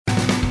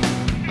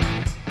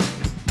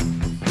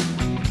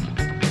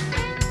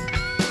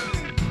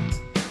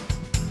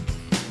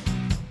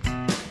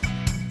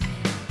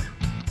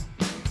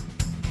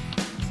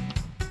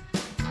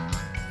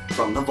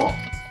from the vault,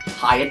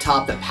 high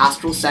atop the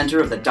pastoral center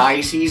of the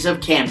Diocese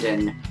of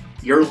Camden,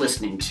 you're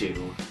listening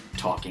to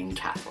Talking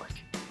Catholic.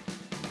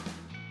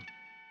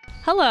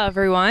 Hello,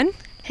 everyone.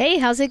 Hey,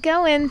 how's it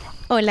going?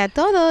 Hola a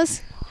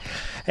todos.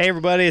 Hey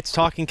everybody, it's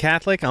Talking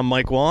Catholic. I'm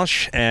Mike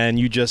Walsh, and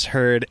you just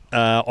heard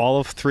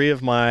all of three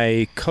of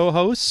my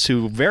co-hosts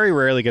who very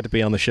rarely get to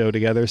be on the show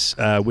together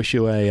wish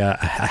you a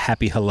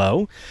happy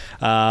hello.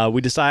 We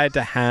decided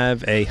to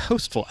have a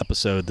hostful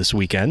episode this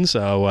weekend,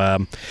 so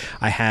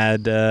I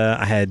had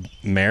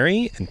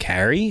Mary and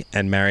Carrie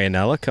and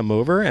Marianella come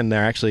over, and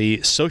they're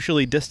actually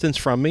socially distanced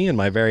from me in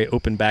my very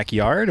open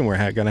backyard, and we're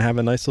going to have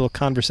a nice little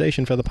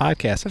conversation for the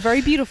podcast. A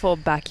very beautiful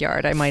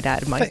backyard, I might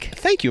add, Mike.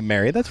 Thank you,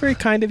 Mary. That's very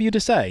kind of you to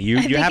say.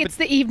 I think it's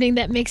the evening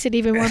that makes it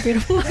even more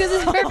beautiful because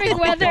it's perfect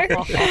weather.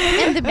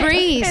 And the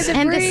breeze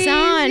and the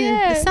sun,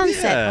 yeah. the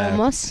sunset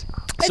almost.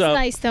 It's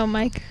nice though,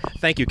 Mike.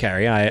 Thank you,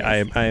 Carrie. I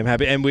am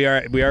happy, and we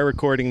are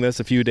recording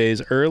this a few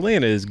days early,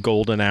 and it is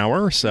golden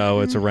hour, so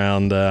it's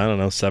around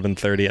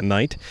 7:30 at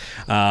night.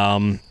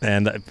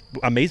 And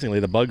amazingly,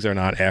 the bugs are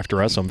not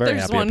after us, so I'm very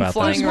happy about that. There's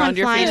one flying around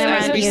your face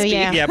as we speak.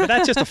 Yeah, but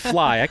that's just a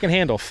fly. I can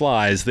handle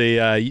flies.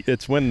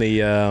 It's when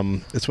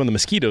the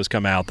mosquitoes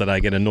come out that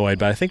I get annoyed.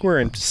 But I think we're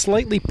in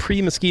slightly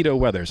pre-mosquito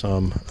weather, so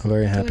I'm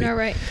very happy. Doing all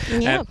right.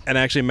 Yep. And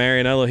actually,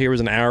 Marianella here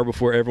was an hour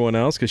before everyone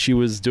else because she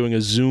was doing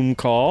a Zoom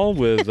call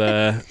with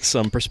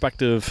some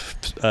prospective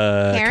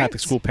Catholic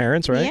school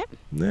parents, right?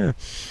 Yeah.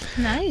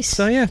 Nice.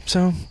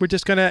 So we're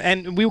just gonna,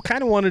 and we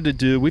kind of wanted to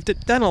do. We've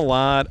done a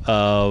lot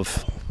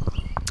of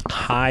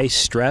high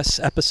stress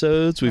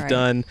episodes. We've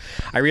done,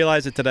 I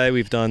realized that today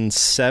we've done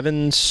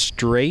 7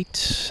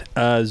 straight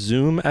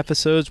Zoom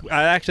episodes.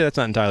 Actually, that's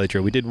not entirely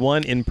true. We did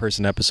one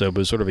in-person episode, but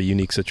it was sort of a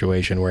unique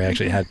situation where we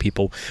actually had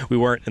people. We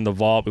weren't in the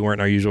vault. We weren't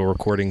in our usual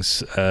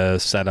recordings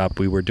setup.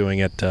 We were doing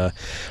it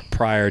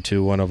prior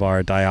to one of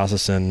our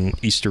diocesan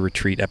Easter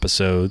retreat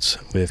episodes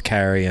with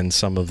Carrie and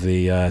some of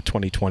the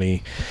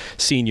 2020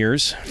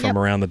 seniors from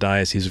around the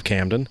Diocese of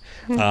Camden.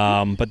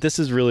 But this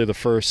is really the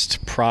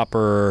first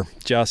proper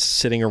just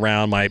sitting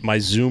around my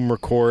Zoom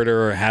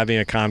recorder, having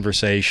a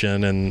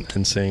conversation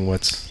and seeing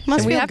what's...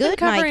 Must we feel have good,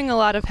 been covering a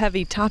lot of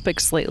heavy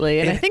topics lately,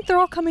 and I think they're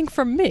all coming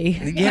from me.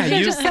 Yeah, I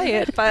can't just say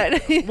it,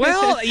 but...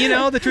 Well,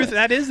 the truth,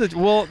 that is that.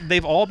 Well,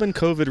 they've all been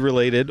COVID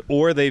related,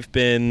 or they've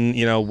been,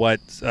 what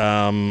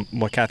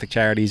Catholic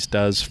Charities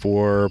does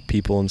for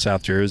people in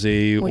South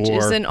Jersey, which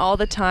isn't all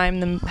the time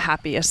the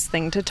happiest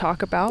thing to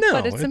talk about,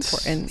 but it's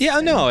important. Yeah,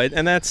 no,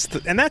 and that's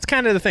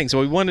kind of the thing. So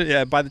we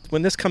wanted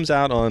when this comes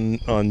out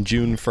on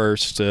June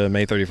 1st,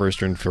 May 31st,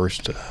 June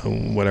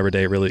 1st, whatever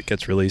day it really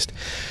gets released.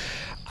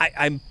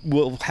 I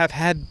will have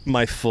had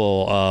my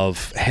full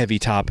of heavy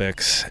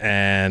topics,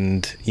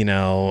 and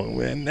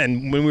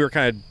when we were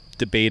kind of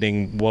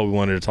debating what we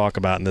wanted to talk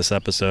about in this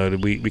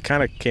episode, we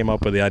kind of came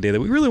up with the idea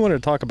that we really wanted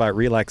to talk about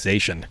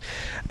relaxation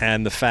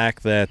and the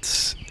fact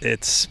that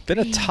it's been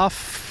a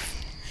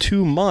tough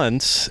 2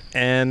 months,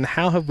 and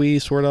how have we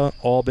sort of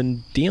all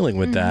been dealing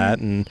with that,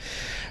 and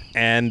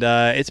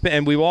it's been,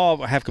 and we all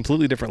have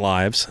completely different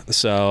lives,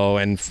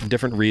 and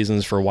different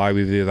reasons for why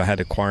we've either had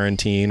to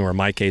quarantine, or in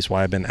my case,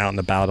 why I've been out and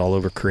about all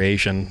over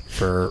creation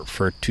for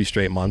 2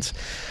 straight months.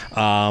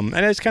 And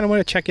I just kind of want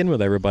to check in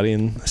with everybody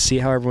and see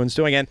how everyone's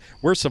doing. And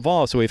we're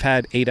Saval, so we've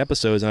had 8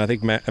 episodes, and I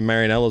think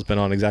Marianella's been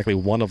on exactly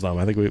one of them.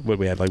 I think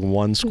we had like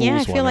one schools one. Yeah,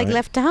 I feel like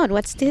left out.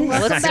 What's this?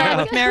 Well, let's start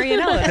with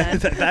Marianella then.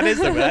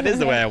 that is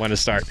the way I want to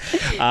start.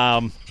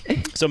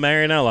 So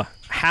Marianella,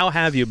 how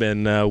have you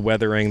been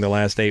weathering the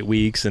last 8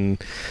 weeks,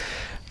 and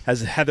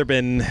have there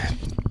been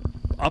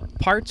up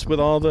parts with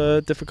all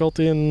the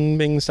difficulty in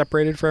being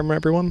separated from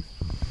everyone?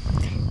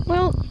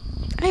 Well,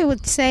 I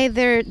would say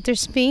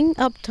there's been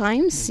up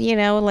times,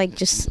 like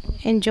just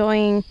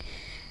enjoying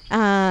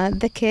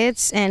the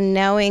kids and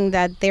knowing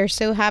that they're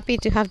so happy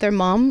to have their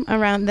mom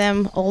around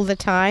them all the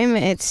time.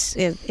 It's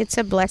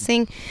a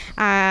blessing.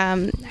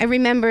 I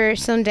remember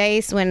some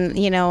days when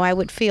I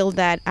would feel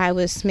that I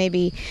was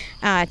maybe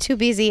too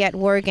busy at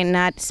work and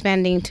not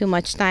spending too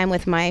much time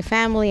with my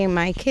family and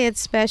my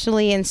kids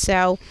especially, and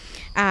so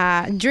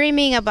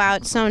dreaming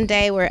about some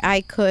day where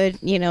I could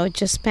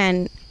just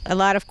spend a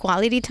lot of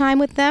quality time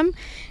with them,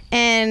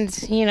 and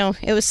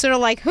it was sort of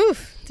like,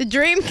 the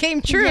dream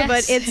came true. Yes.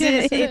 But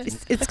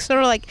it's sort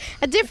of like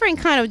a different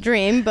kind of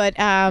dream. But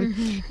I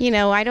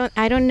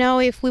don't know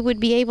if we would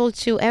be able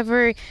to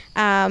ever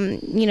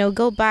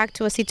go back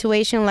to a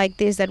situation like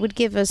this that would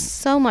give us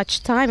so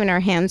much time in our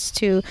hands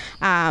to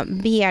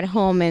be at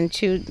home and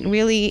to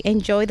really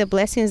enjoy the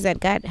blessings that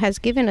God has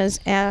given us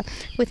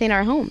within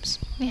our homes.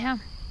 Yeah,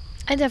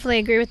 I definitely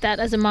agree with that.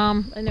 As a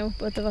mom, I know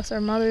both of us are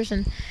mothers,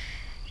 and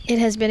it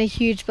has been a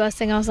huge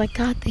blessing. I was like,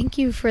 God, thank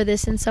you for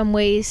this in some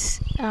ways.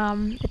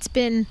 It's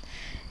been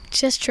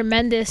just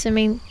tremendous. I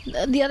mean,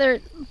 the other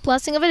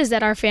blessing of it is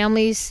that our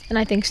families, and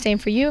I think same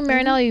for you,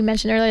 Marianella, you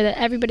mentioned earlier that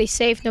everybody's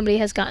safe, nobody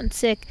has gotten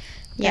sick.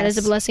 That is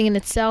a blessing in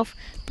itself.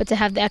 But to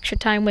have the extra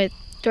time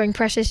during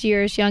precious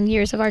years, young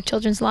years of our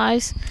children's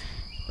lives,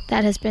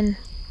 that has been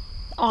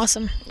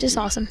awesome. Just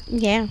awesome.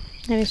 Yeah.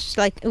 And it's just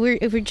like we're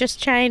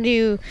just trying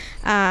to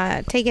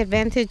take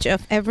advantage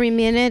of every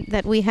minute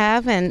that we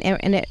have and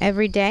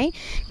every day,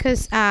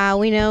 because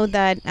we know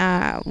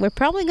that we're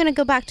probably going to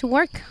go back to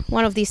work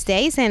one of these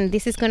days, and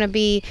this is going to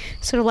be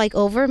sort of like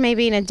over,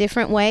 maybe in a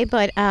different way,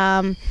 but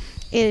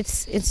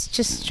it's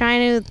just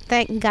trying to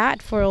thank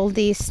God for all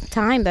this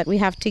time that we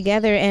have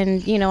together.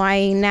 And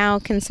I now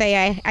can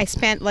say I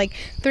spent like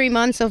 3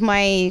 months of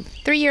my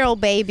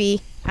 3-year-old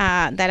baby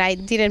that I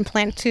didn't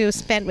plan to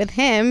spend with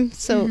him,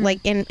 so like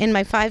in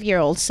my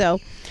 5-year-old. So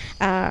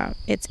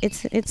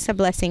it's a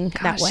blessing.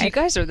 Gosh, that way. you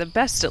guys are the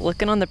best at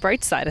looking on the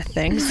bright side of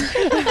things.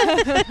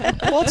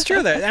 Well, it's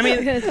true that, I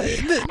mean,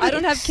 I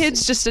don't have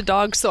kids, just a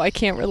dog, so I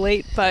can't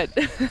relate, but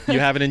you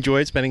haven't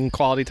enjoyed spending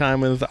quality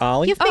time with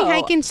Ollie? You've been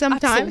hiking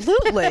sometimes.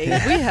 Absolutely.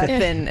 We have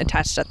been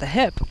attached at the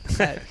hip.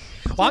 But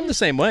Well, I'm the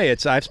same way.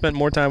 I've spent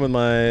more time with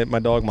my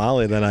dog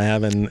Molly than I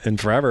have in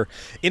forever,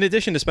 in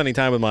addition to spending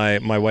time with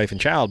my wife and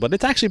child. But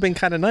it's actually been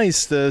kind of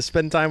nice to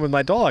spend time with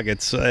my dog.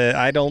 It's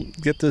I don't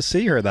get to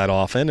see her that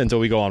often until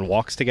we go on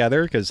walks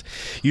together, because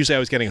usually I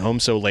was getting home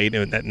so late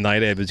at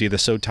night I was either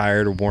so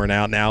tired or worn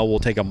out. Now we'll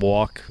take a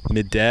walk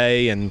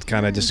midday and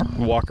kind of just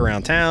walk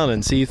around town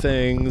and see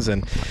things.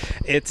 And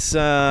it's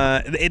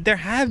there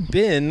have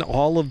been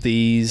all of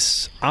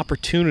these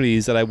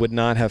opportunities that I would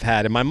not have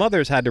had. And my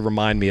mother's had to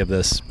remind me of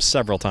this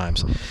several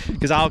times,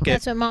 because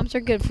That's what moms are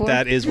good for.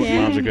 That is what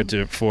moms are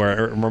good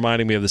for,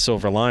 reminding me of the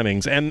silver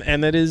linings, and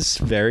that is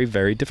very,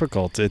 very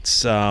difficult.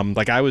 It's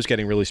like I was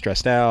getting really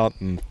stressed out,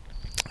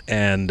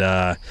 and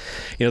there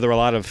were a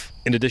lot of,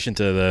 in addition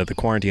to the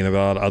quarantine, there were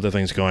a lot of other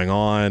things going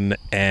on.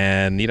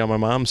 And my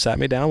mom sat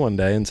me down one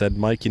day and said,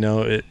 Mike,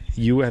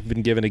 you have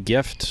been given a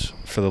gift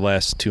for the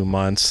last 2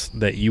 months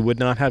that you would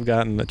not have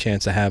gotten a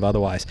chance to have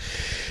otherwise.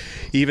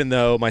 Even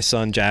though my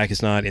son Jack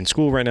is not in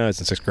school right now, he's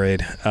in 6th grade.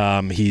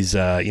 He's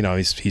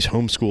he's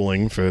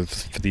homeschooling for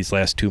these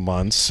last 2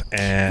 months.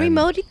 And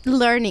remote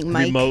learning,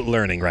 Mike. Remote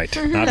learning, right?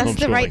 Not That's homeschooling.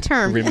 the right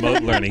term.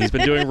 Remote learning. He's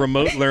been doing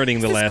remote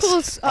learning a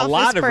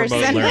lot of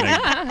remote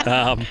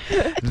learning.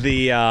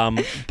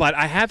 But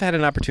I have had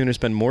an opportunity to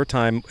spend more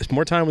time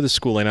with his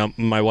schooling. Now,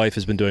 my wife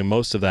has been doing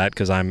most of that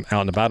because I'm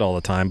out and about all the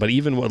time. But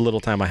even what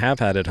little time I have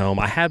had at home,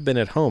 I have been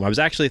at home. I was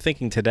actually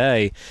thinking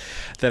today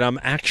that I'm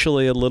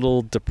actually a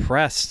little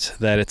depressed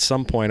that at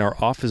some point our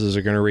offices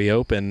are going to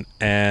reopen,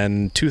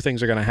 and 2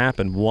 things are going to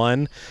happen.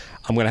 One,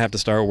 I'm going to have to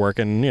start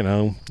working,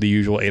 the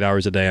usual 8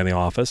 hours a day in the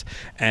office.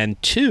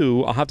 And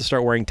 2, I'll have to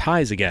start wearing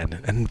ties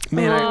again. And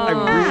man,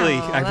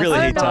 I really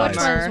hate ties.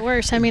 Which one's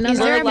worse? I mean, Is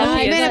there a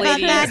movement about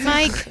that,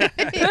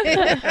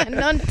 Mike?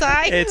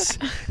 Non-tie?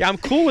 I'm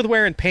cool with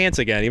wearing pants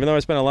again, even though I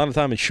spent a lot of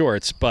time in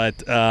shorts.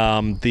 But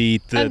I'm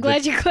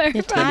glad you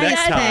clarified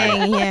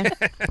that. Yeah.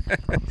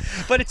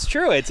 But it's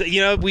true. It's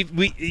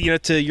we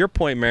to your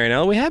point,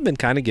 Marianella, we have been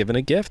kind of given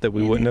a gift that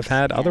we wouldn't have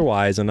had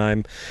otherwise, and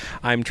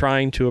I'm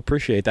trying to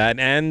appreciate that.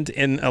 And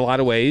in a lot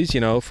of ways,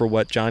 for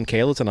what John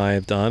Kalitz and I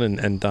have done,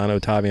 and Don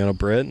Ottaviano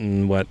Britt,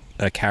 and what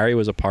Carrie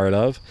was a part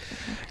of,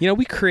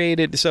 we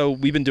created. So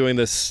we've been doing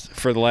this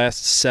for the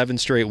last 7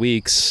 straight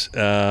weeks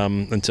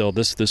until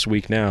this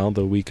week now,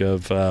 the week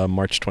of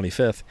March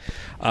 25th.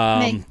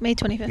 May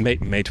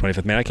 25th. May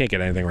 25th. Man, I can't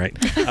get anything right.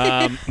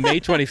 May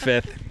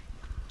 25th.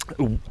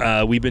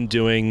 We've been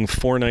doing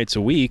 4 nights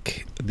a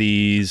week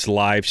these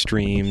live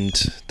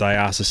streamed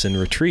diocesan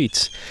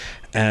retreats.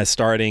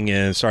 Starting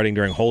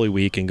during Holy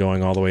Week and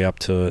going all the way up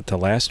to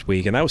last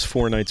week. And that was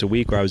 4 nights a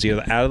week where I was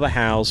either out of the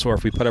house, or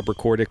if we put up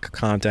recorded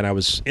content, I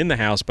was in the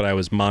house, but I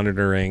was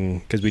monitoring,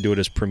 because we do it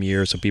as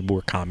Premiere, so people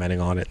were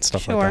commenting on it and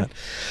stuff like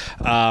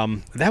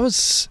that. That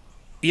was...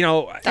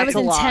 that was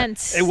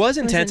intense. It was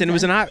intense,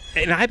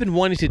 and I've been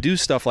wanting to do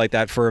stuff like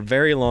that for a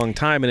very long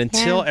time. And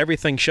until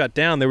everything shut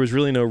down, there was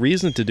really no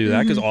reason to do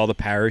that, because all the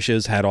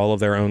parishes had all of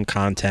their own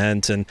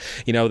content, and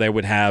they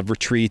would have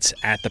retreats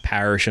at the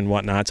parish and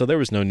whatnot. So there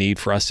was no need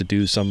for us to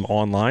do some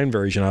online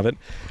version of it.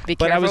 Be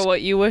careful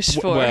what you wish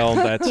for. Well,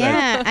 that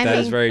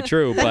is very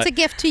true. That's a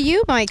gift to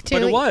you, Mike, too.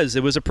 But it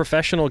was a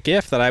professional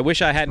gift that I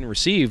wish I hadn't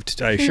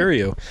received, I assure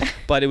you.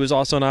 But it was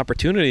also an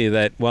opportunity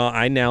that,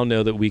 I now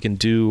know that we can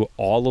do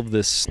all of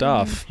this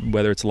stuff,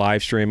 whether it's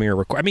live streaming or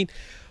record. I mean,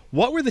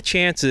 what were the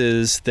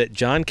chances that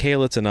John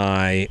Kalitz and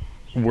I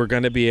were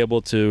going to be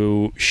able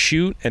to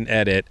shoot and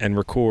edit and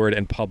record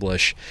and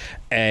publish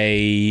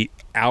a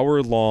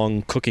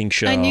hour-long cooking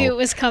show? I knew it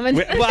was coming.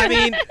 Well, I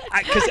mean,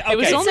 it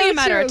was only a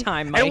matter of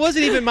time, Mike. It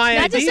wasn't even my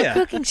idea. Not just a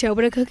cooking show,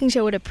 but a cooking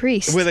show with a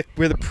priest. With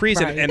a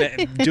priest, right.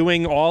 and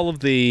doing all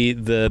of the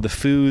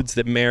foods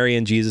that Mary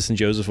and Jesus and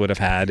Joseph would have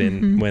had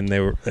when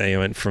they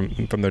went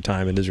from their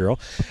time in Israel,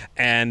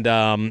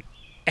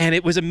 and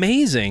it was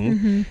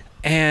amazing.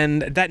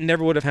 And that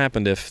never would have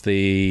happened if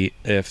the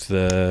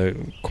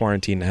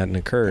quarantine hadn't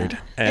occurred.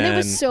 And it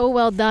was so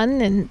well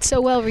done and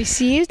so well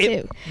received.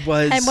 It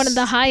was. And one of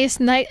the highest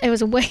night. It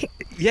was way.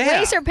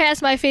 way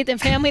surpassed my Faith and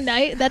Family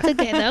Night. That's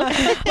okay though.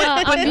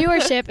 On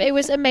viewership, it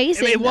was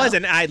amazing. It was,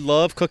 and I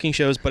love cooking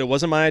shows, but it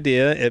wasn't my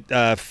idea.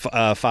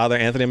 Father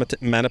Anthony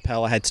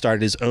Manapella had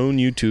started his own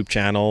YouTube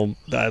channel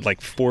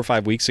like 4 or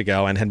 5 weeks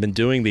ago, and had been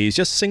doing these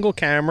just single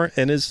camera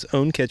in his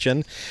own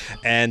kitchen.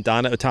 And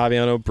Donna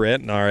Ottaviano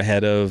Britt, our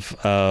head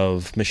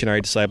of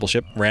missionary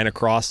discipleship, ran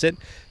across it,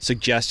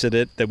 suggested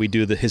that we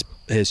do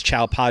his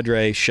Chow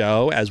Padre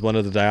show as one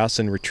of the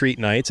diocesan retreat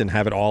nights and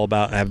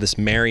have this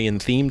Marian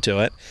theme to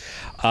it.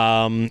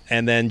 And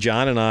then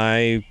John and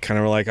I kind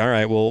of were like, all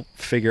right, we'll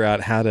figure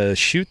out how to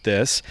shoot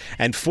this.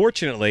 And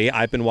fortunately,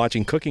 I've been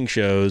watching cooking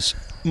shows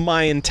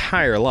my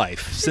entire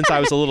life since I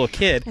was a little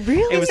kid.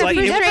 Really? It was like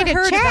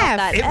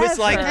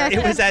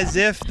it was as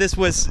if this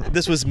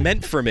was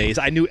meant for me.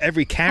 I knew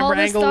every camera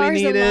angle we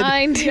needed.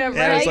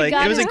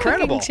 It was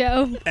incredible.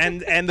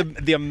 And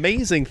the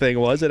amazing thing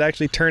was it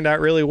actually turned out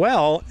really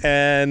well.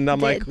 And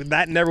I'm like,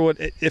 that never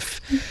would. If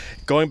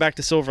going back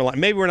to Silver Lining,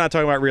 maybe we're not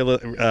talking about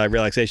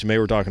relaxation. Maybe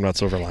we're talking about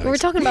Silver Linings. We're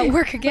talking about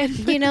work again.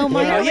 But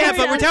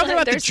we're talking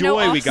about the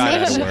joy we got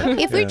out of work.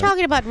 If we're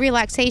talking about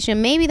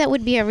relaxation, maybe that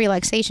would be a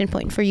relaxation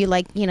point for you.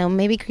 Like,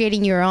 maybe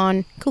creating your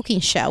own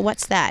cooking show.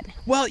 What's that?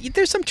 Well,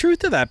 there's some truth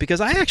to that,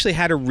 because I actually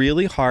had a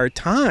really hard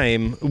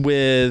time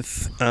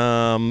with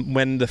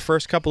when the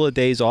first couple of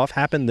days off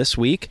happened this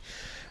week.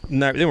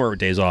 No, they weren't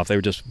days off. They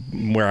were just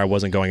where I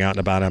wasn't going out and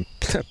about.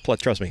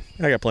 Trust me,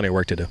 I got plenty of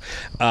work to do.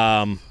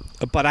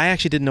 But I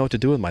actually didn't know what to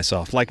do with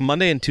myself. Like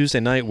Monday and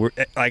Tuesday night,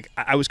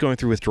 I was going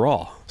through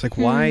withdrawal. It's like,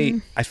 why?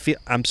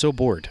 I'm so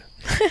bored.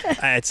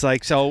 It's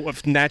like, so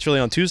naturally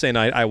on Tuesday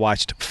night, I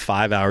watched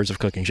 5 hours of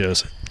cooking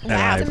shows.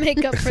 Wow, to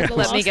make up for the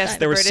lost Let me guess,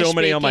 there were British so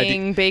many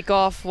baking, on my Bake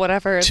Off,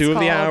 whatever it's 2 of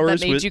the called,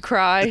 hours that made you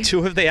cry.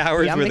 2 of the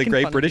hours Yeah, were the making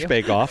Great fun of British you.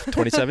 Bake Off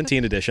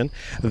 2017 edition.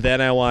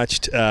 Then I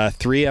watched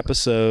 3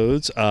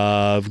 episodes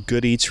of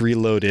Good Eats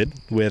Reloaded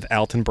with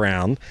Alton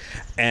Brown.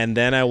 And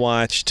then I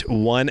watched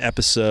 1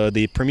 episode,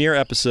 the premiere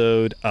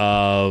episode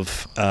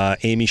of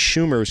Amy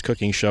Schumer's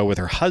cooking show with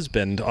her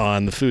husband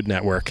on the Food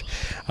Network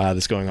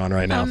that's going on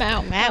right now. I'm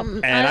out.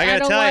 And I gotta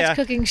don't tell watch ya,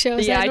 cooking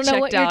shows. Yeah, I don't know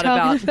what checked you're out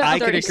talking about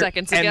about. 30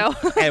 seconds ago.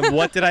 And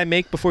what did I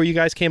make before you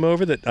guys came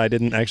over that I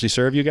didn't actually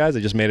serve you guys? I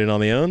just made it on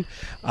the own.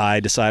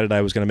 I decided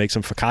I was going to make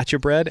some focaccia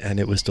bread, and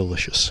it was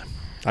delicious.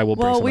 I will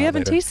bring some Well, we out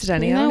haven't later. tasted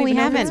any. I No, don't we even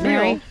know if haven't, it's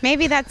real. Mary.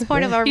 Maybe that's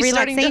part of our He's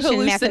starting to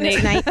relaxation method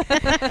hallucinate.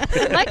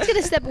 tonight. Mike's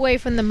going to step away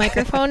from the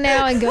microphone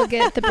now and go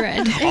get the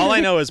bread. All I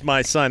know is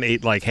my son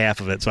ate like half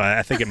of it, so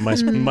I think it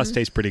must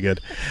taste pretty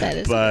good. That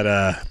is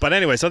But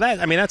anyway, so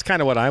that's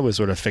kind of what I was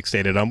sort of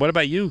fixated on. What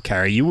about you,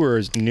 Carrie? You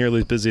were nearly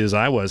as busy as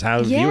I was. How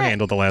have you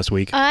handled the last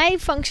week? I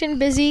functioned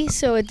busy,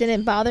 so it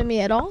didn't bother me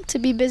at all to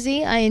be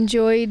busy. I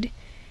enjoyed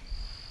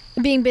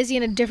being busy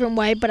in a different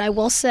way, but I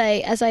will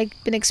say, as I've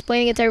been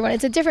explaining it to everyone,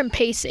 it's a different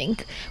pacing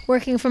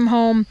working from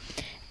home.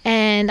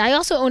 And I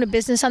also own a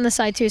business on the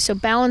side too, so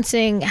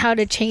balancing how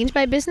to change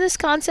my business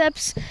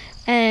concepts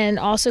and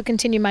also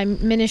continue my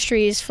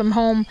ministries from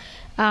home.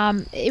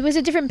 It was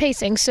a different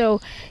pacing. So,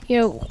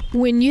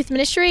 when youth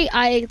ministry,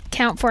 I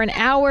count for an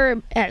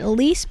hour at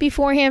least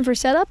beforehand for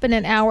setup and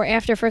an hour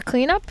after for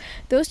cleanup.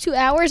 Those 2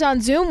 hours on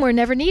Zoom were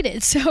never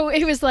needed. So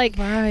it was like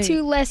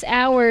 2 less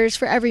hours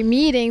for every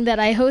meeting that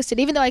I hosted.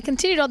 Even though I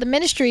continued all the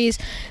ministries,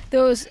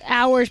 those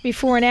hours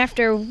before and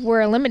after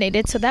were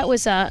eliminated. So that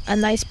was a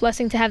nice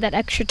blessing to have that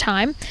extra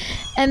time.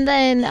 And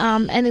then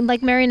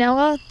like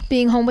Marianella,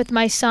 being home with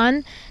my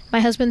son,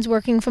 my husband's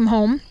working from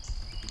home.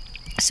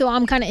 So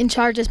I'm kind of in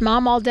charge as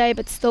mom all day,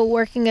 but still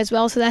working as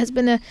well. So that has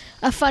been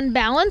a fun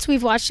balance.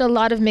 We've watched a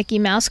lot of Mickey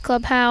Mouse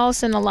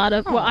Clubhouse and a lot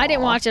of, well, I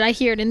didn't watch it. I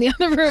hear it in the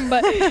other room,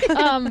 but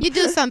You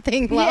do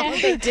something while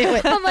they do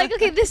it. I'm like,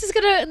 okay, this is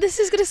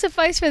gonna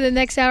suffice for the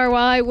next hour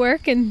while I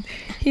work, and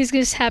he's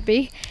just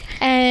happy.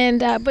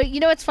 And but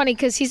it's funny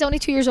because he's only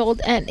 2 years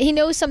old, and he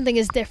knows something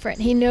is different.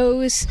 He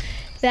knows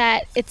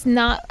that it's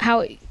not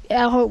how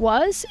it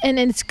was, and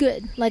it's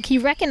good. Like, he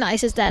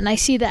recognizes that, and I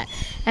see that,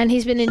 and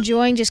he's been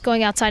enjoying just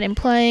going outside and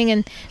playing.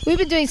 And we've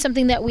been doing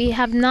something that we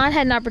have not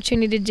had an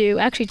opportunity to do,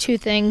 actually 2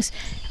 things,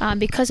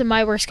 because of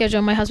my work schedule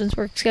and my husband's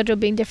work schedule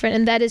being different,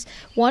 and that is,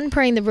 1,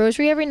 praying the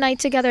rosary every night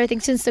together. I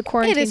think since the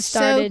quarantine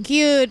started. So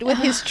cute with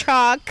his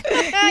chalk.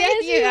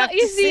 Yes,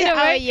 you see it,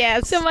 right?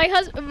 Yes. So my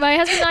husband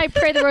and I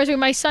pray the rosary.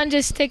 My son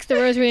just takes the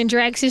rosary and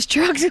drags his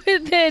trucks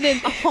with it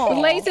and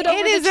lays it over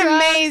It the is trucks.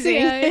 amazing.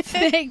 Yeah,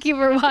 thank you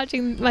for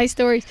watching my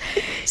stories.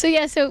 So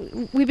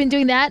we've been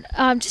doing that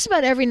just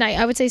about every night.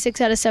 I would say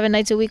 6 out of 7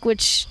 nights a week,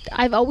 which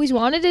I've always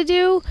wanted to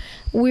do.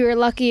 We were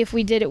lucky if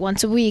we did it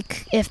once a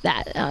week, if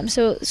that.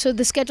 So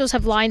the schedules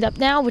have lined up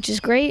now, which is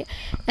great.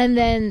 And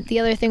then the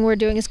other thing we're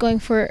doing is going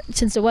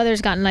since the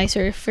weather's gotten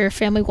nicer, for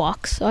family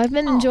walks. So I've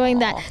been enjoying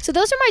that. So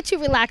those are my 2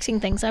 relaxing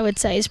things, I would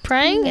say, is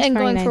praying and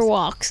going for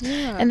walks.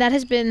 Yeah. And that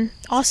has been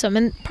awesome.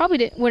 And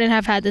probably wouldn't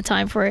have had the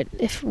time for it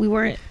if we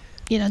weren't,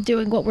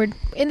 doing what we're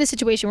in the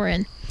situation we're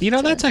in.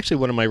 That's actually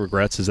one of my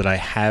regrets, is that I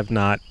have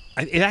not.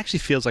 It actually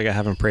feels like I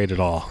haven't prayed at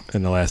all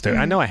in the last day.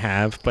 I know I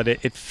have, but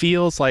it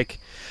feels like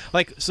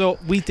so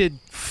we did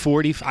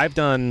 40. I've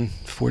done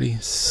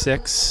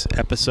 46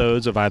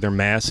 episodes of either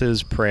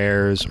masses,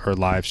 prayers, or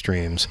live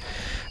streams.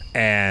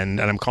 And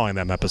I'm calling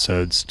them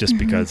episodes just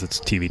because it's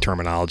TV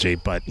terminology,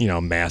 but,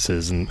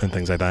 masses and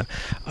things like that.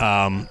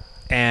 While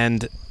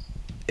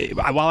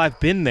I've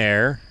been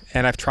there,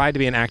 and I've tried to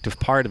be an active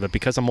part of it,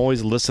 because I'm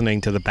always listening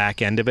to the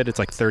back end of it. It's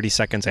like 30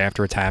 seconds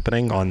after it's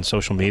happening on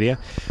social media.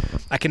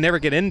 I can never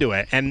get into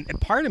it. And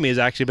part of me has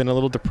actually been a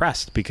little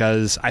depressed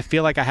because I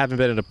feel like I haven't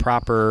been at a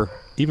proper,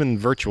 even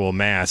virtual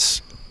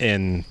mass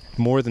in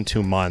more than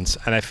 2 months.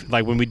 And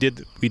like when we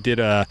did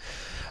a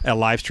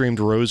live streamed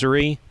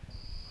rosary,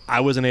 I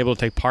wasn't able to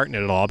take part in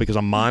it at all because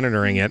I'm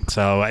monitoring it.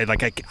 So I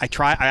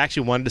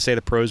actually wanted to say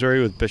the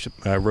rosary with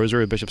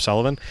Bishop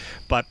Sullivan,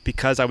 but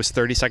because I was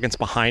 30 seconds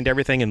behind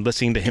everything and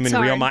listening to him in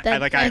real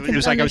time, it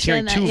was like I was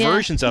hearing two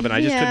versions of it. And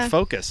I just couldn't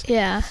focus.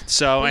 Yeah.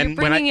 So you're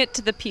bringing it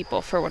to the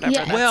people for whatever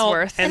that's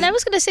worth. And I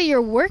was going to say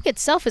your work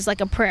itself is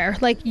like a prayer.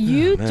 Like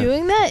you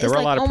doing that. There were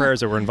a lot of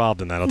prayers that were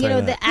involved in that. I'll tell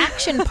you that. The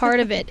action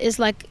part of it is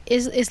like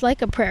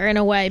a prayer in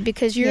a way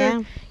because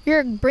you're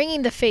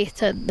bringing the faith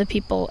to the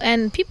people,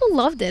 and people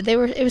loved it.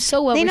 It was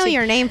so well. They know received.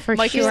 your name for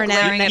sure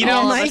now.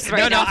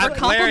 We're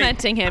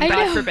complimenting him.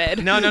 God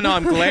forbid. No,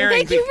 I'm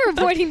glaring. Thank you for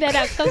pointing that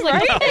out. I was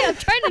like, hey, I'm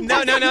trying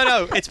to.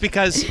 No. It's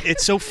because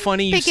it's so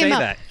funny you say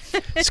that.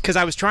 It's because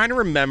I was trying to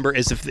remember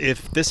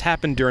if this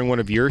happened during one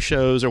of your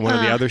shows or one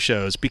of the other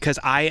shows, because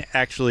I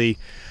actually.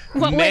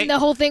 When the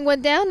whole thing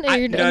went down?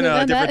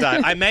 No, different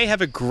time. I may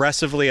have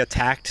aggressively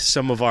attacked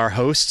some of our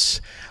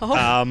hosts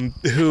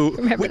who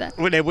remember that.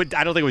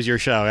 I don't think it was your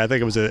show. I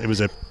think it was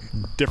a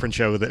different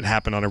show that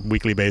happened on a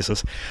weekly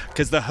basis,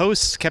 because the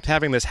hosts kept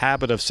having this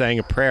habit of saying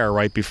a prayer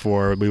right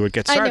before we would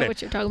get started. I know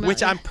what you're talking about.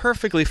 Which I'm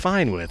perfectly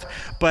fine with,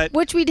 but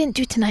which we didn't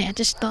do tonight. I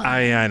just thought.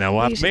 I know.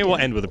 Well, maybe we'll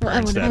end with a prayer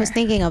instead. I was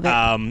thinking of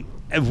it.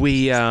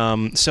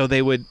 So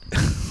they would,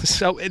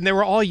 and they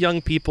were all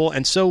young people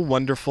and so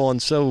wonderful and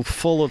so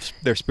full of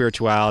their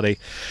spirituality.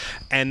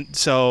 And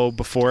so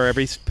before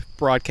every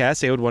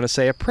broadcast, they would want to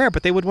say a prayer,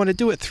 but they would want to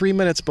do it 3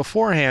 minutes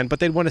beforehand, but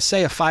they'd want to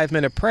say a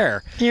 5-minute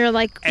prayer. And you're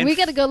like, we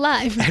got to go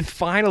live. And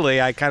finally,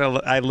 I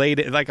laid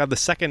it, like on the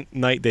second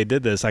night they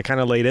did this, I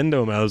kind of laid into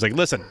them. I was like,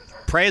 listen,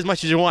 pray as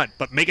much as you want,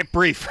 but make it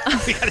brief.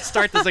 We got to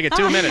start this like in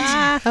 2 minutes.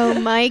 Oh,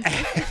 Mike.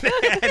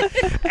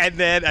 and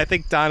then I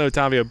think Don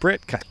Ottavio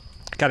Britt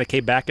kind of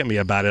came back at me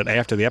about it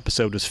after the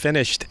episode was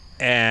finished,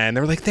 and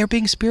they were like, they're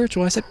being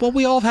spiritual. I said, well,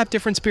 we all have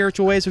different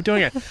spiritual ways of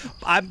doing it.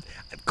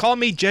 Call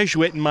me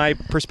Jesuit in my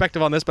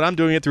perspective on this, but I'm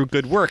doing it through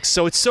good works.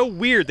 So it's so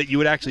weird that you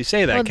would actually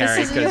say that,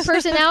 Carrie. Your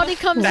personality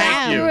comes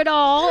out through it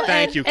all.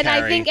 Thank you, Carrie.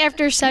 And I think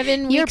after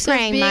 7 weeks of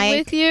being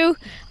with you,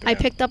 I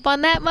picked up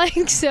on that,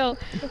 Mike. So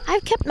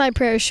I've kept my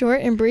prayers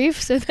short and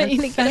brief so that you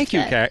can Thank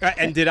you, Carrie.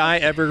 And did I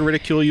ever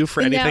ridicule you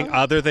for anything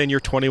other than your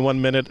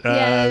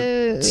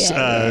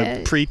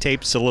 21-minute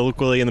pre-taped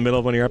soliloquy in the middle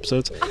of one of your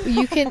episodes?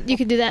 You can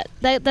do that.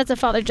 That's a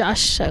Father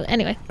Josh show.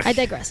 Anyway, I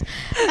digress.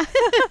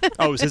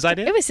 Oh, it was his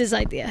idea? It was his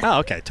idea. Oh,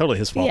 okay. Totally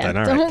his fault then.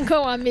 All right. Don't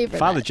go on me for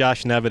Father that.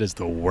 Josh Nevitt is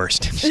the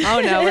worst.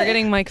 Oh, no. We're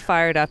getting Mike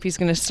fired up. He's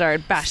going to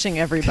start bashing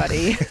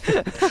everybody.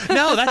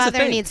 No, that's the Father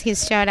thing. needs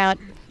his shout out.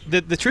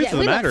 The truth of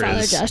the matter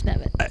is, Josh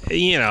Nevitt.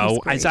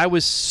 as I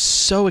was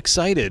so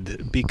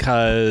excited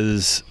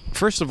because,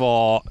 first of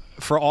all,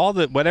 for all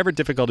whatever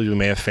difficulties we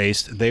may have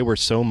faced, they were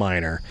so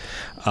minor.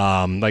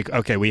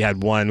 We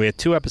had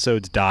 2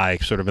 episodes die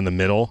sort of in the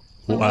middle.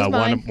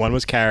 One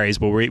was Carrie's,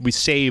 but we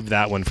saved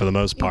that one for the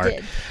most part.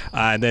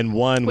 And then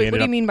one Wait, what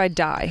do you mean by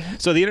die?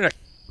 So the internet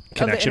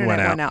connection went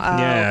out.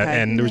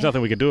 And there was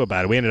nothing we could do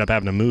about it. We ended up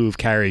having to move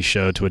Carrie's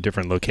show to a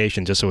different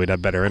location just so we'd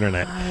have better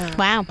internet.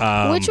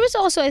 Wow. Which was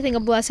also, I think, a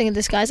blessing in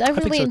disguise. I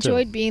really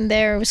enjoyed being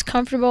there. It was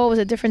comfortable. It was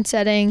a different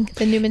setting,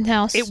 the Newman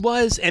house. It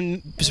was, and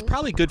it was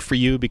probably good for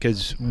you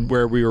because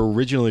where we were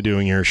originally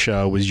doing your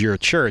show was your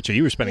church, so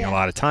you were spending a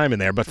lot of time in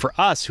there. But for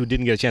us, who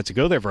didn't get a chance to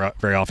go there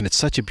very often, it's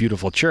such a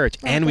beautiful church,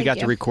 and we got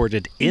to record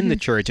it in the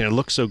church, and it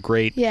looked so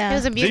great. Yeah. It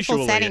was a beautiful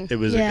Visually, setting. It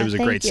was a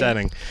great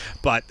setting.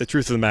 But the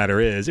truth of the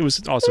matter is, it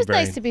was also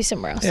nice to be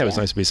somewhere else. Yeah, it was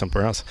nice to be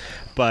somewhere else.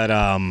 But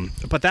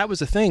that was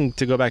the thing,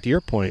 to go back to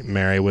your point,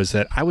 Mary, was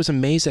that I was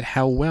amazed at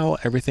how well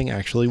everything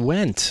actually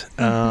went.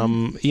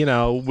 With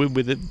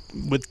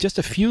just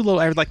a few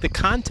little, like the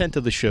content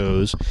of the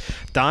shows,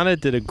 Donna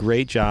did a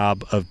great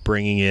job of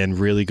bringing in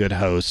really good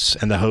hosts,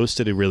 and the host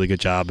did a really good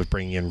job of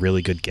bringing in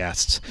really good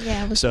guests.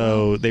 Yeah,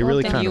 so they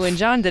really kind of... You and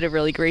John did a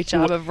really great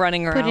job of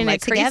running around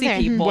like crazy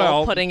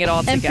people, putting it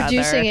all together. And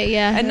producing it,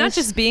 And not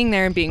just being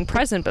there and being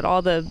present, but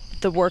all the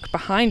work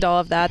behind all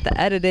of that, the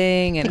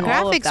editing and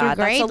all of that. The graphics were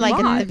great. Like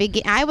in the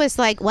beginning, I was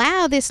like,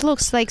 "Wow, this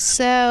looks like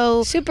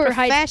so super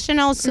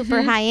professional,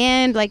 super high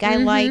end." Like I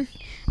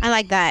I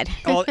like that.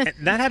 Well, and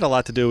that had a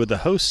lot to do with the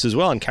hosts as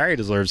well, and Carrie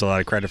deserves a lot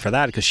of credit for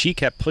that because she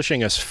kept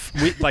pushing us.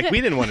 We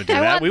didn't want to do I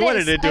that. want We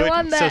wanted this. to do I it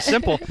want so that.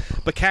 simple.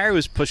 But Carrie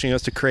was pushing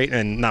us to create,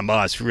 and not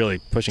us, really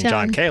pushing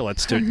John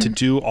Kalitz to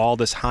do all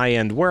this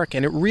high-end work,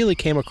 and it really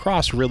came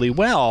across really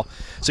well.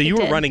 So you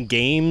were did. running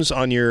games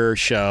on your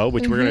show,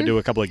 which we're going to do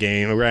a couple of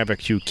games. We're going to have a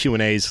few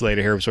Q&As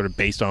later here, sort of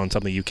based on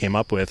something you came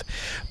up with.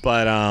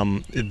 But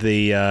we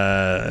did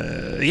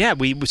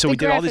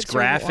all these graphics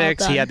were well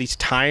graphics. He done. had these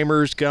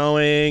timers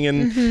going,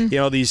 and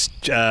these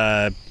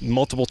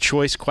multiple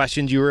choice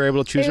questions you were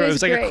able to choose. It It was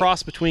was like a great.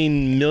 cross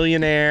between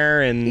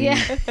Millionaire and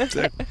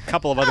a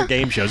couple of other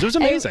game shows. It was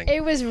amazing.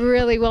 It was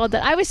really well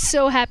done. I was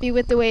so happy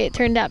with the way it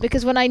turned out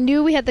because when I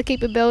knew we had the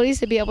capabilities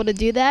to be able to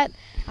do that,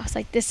 I was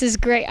like, "This is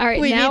great! All right,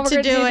 We now need we're to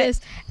going to do do it."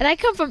 this." And I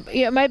come from,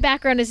 my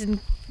background is in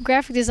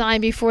graphic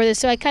design before this,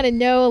 so I kind of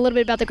know a little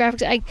bit about the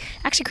graphics. I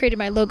actually created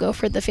my logo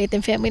for the Faith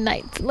and Family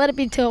Night. Let it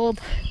be told,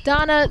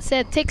 Donna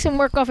said, "Take some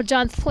work off of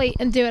John's plate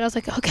and do it." I was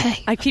like,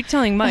 "Okay." I keep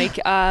telling Mike,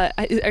 are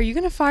you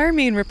going to fire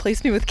me and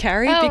replace me with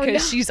Carrie? Oh,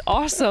 Because no. she's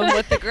awesome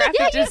with the graphic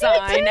Yeah, you do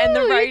design and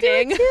the too. You do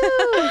writing.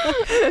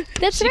 too.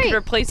 That's She right. could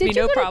replace Did me, you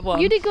no go to- problem.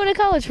 You did go to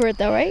college for it,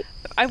 though, right?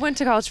 I went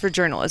to college for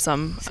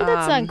journalism. So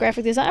that's not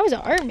graphic design. I was an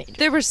art major.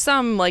 There was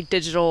some like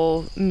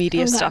digital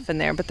media Okay. stuff in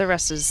there, but the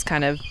rest is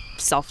kind of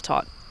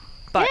self-taught.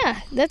 But Yeah,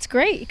 that's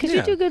great because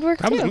Yeah. you do good work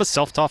I'm too. a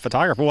self-taught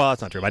photographer. Well,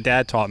 that's not true. My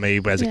dad taught me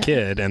as a Yeah.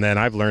 kid, and then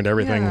I've learned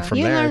everything Yeah. from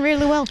You there. learn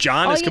really well.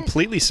 John Oh, is you-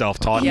 completely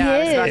self-taught Yeah, I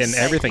was about to in say.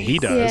 everything he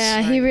does.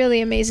 Yeah, he really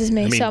amazes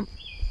me. I mean, so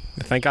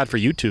Thank God for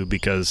YouTube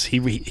because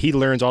he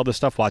learns all this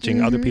stuff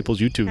watching other people's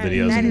YouTube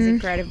videos. That and is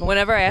incredible.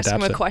 whenever I ask him a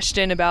Adapts it.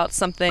 question about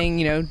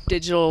something,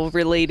 digital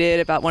related,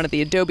 about one of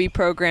the Adobe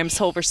programs,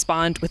 he'll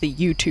respond with a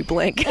YouTube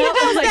link.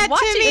 I'm like, that watch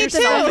to it me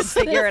yourself too. and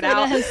figure it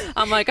out. Yes.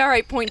 I'm like, all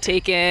right, point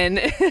taken.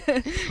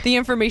 The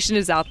information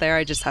is out there.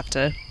 I just have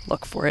to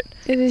look for it.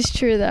 it is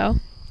true though,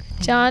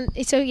 John.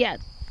 So yeah,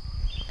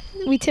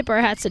 we tip our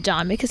hats to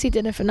John because he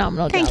did a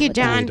phenomenal job. Thank you, with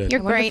that. John. You did.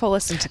 You're great. Wonderful.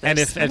 Listen to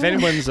this. And if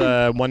anyone's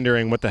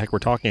wondering what the heck we're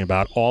talking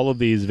about, all of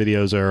these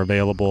videos are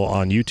available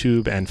on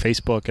YouTube and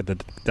Facebook at the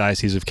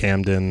Diocese of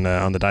Camden,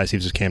 on the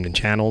Diocese of Camden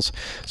channels,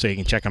 so you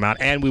can check them out.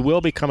 And we will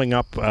be coming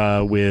up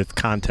with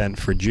content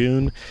for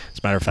June. As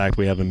a matter of fact,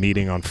 we have a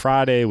meeting on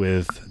Friday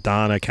with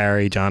Donna,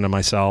 Carrie, John, and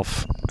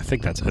myself. I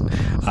think that's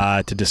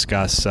it, to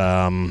discuss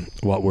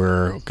what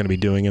we're going to be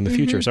doing in the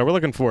future. So we're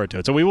looking forward to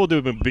it. So we will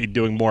be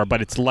doing more,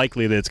 but it's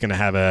likely that it's going to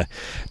have a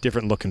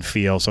different look and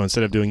feel. So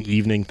instead of doing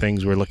evening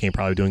things, we're looking at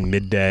probably doing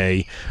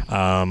midday.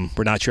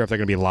 We're not sure if they're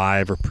going to be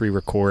live or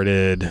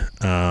pre-recorded,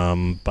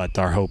 but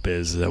our hope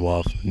is that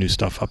we'll have new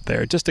stuff up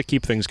there just to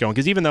keep things going.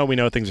 Because even though we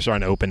know things are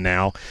starting to open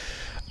now,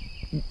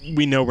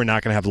 we know we're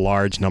not going to have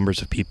large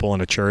numbers of people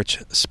in a church,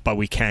 but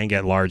we can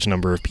get large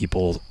number of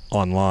people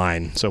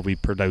online. So if we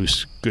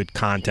produce good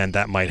content,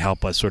 that might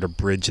help us sort of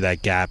bridge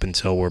that gap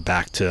until we're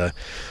back to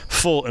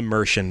full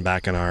immersion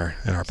back in our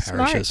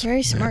parishes. Smart, very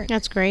Yeah. smart.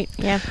 That's great.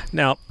 Yeah.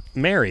 Now,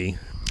 Mary,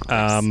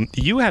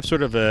 you have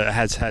sort of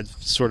has had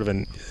sort of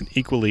an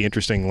equally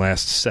interesting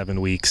last 7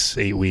 weeks,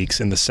 8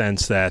 weeks, in the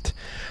sense that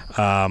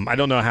I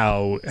don't know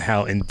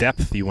how in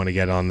depth you want to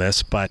get on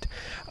this, but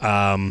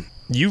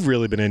you've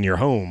really been in your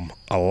home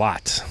a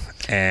lot,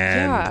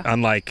 and Yeah.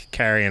 unlike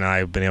Carrie and I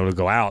have been able to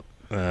go out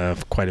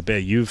quite a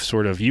bit,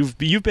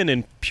 you've been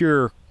in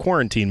pure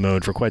quarantine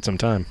mode for quite some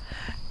time.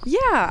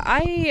 Yeah,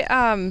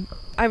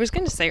 I was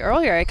going to say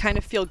earlier, I kind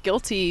of feel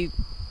guilty,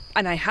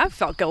 and I have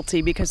felt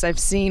guilty because I've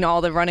seen all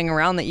the running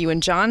around that you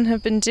and John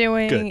have been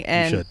doing. Good,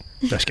 and you should.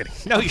 Just kidding.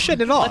 No, you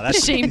shouldn't at all. let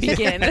the shame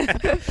begin.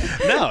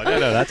 No,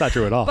 that's not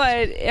true at all.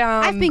 But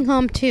I've been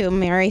home too,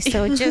 Mary.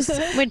 So just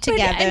we're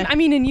together.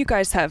 And you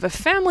guys have a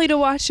family to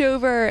watch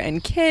over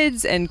and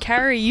kids, and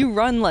Carrie, you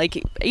run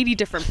like 80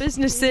 different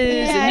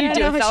businesses, Yeah, and I you do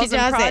don't know how she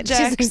 1,000 does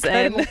it. She's projects.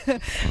 And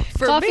incredible.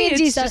 for Coffee me, and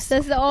it's Jesus. just-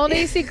 That's the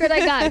only secret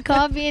I got.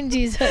 Coffee and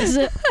Jesus.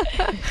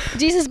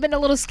 Jesus has been a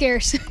little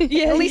scarce, at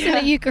least in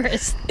the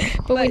Eucharist.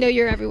 But we know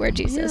you're everywhere,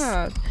 Jesus.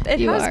 Yeah, it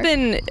You has are.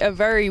 been a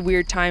very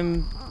weird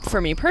time for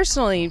me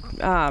personally,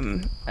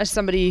 as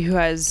somebody who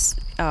has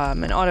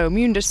an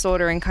autoimmune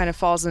disorder and kind of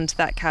falls into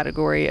that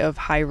category of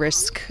high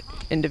risk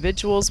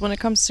individuals when it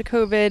comes to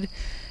COVID.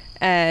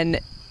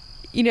 And,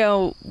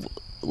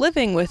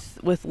 living with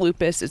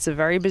lupus, it's a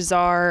very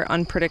bizarre,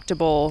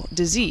 unpredictable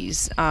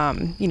disease.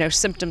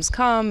 Symptoms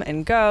come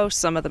and go.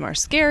 Some of them are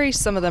scary.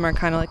 Some of them are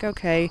kind of like,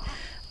 okay,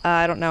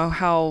 I don't know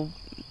how,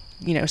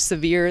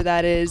 severe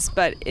that is,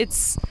 but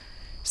it's,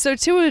 so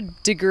to a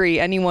degree,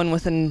 anyone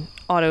with an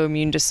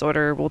autoimmune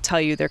disorder will tell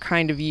you they're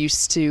kind of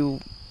used to,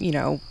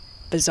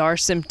 bizarre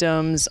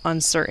symptoms,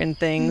 uncertain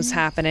things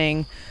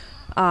happening.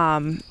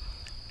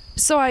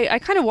 So I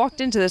kind of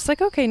walked into this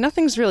like, okay,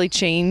 nothing's really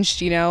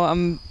changed.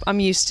 I'm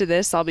used to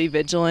this. I'll be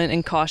vigilant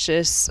and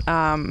cautious.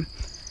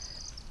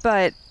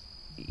 But,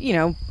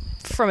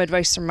 from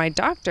advice from my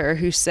doctor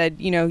who said,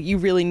 you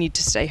really need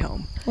to stay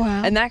home.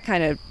 Wow. And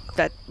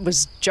that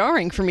was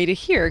jarring for me to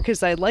hear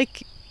because I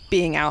like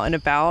being out and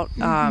about.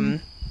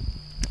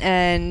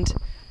 And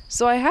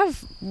so I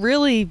have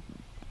really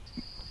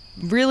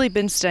really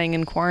been staying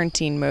in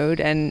quarantine mode,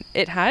 and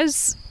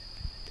it's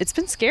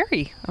been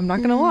scary. I'm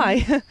not gonna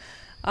lie.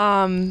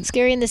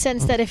 Scary in the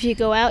sense that if you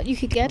go out, you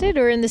could get it,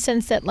 or in the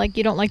sense that like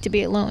you don't like to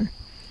be alone.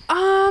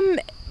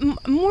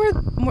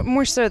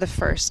 More so the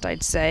first,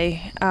 I'd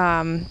say.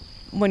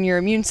 When your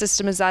immune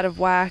system is out of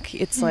whack,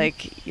 it's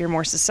like you're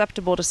more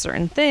susceptible to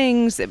certain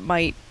things. It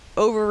might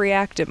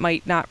overreact. It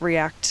might not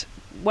react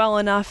well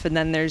enough. And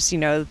then there's,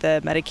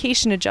 the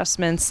medication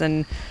adjustments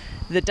and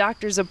the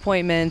doctor's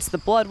appointments, the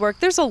blood work.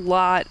 There's a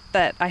lot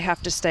that I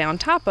have to stay on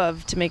top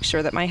of to make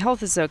sure that my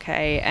health is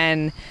okay.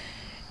 And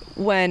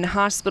when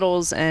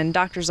hospitals and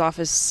doctors'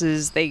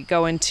 offices, they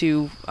go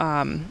into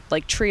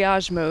like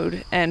triage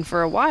mode, and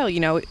for a while,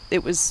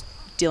 it was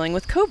dealing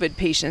with COVID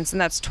patients,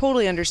 and that's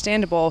totally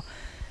understandable.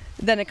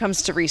 Then it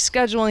comes to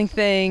rescheduling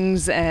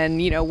things and,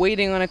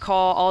 waiting on a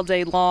call all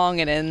day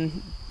long, and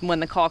then when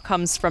the call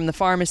comes from the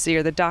pharmacy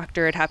or the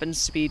doctor, it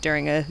happens to be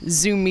during a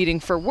Zoom meeting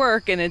for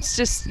work, and it's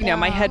just,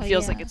 my head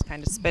feels like it's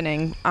kind of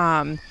spinning.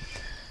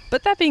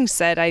 But that being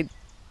said,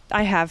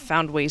 I have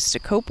found ways to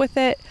cope with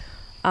it.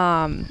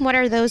 What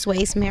are those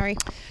ways, Mary?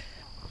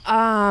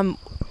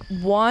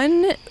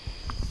 One,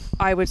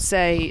 I would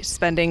say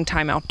spending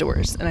time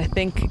outdoors. And I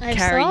think,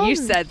 Carrie, you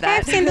said that.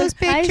 I've seen those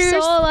pictures. I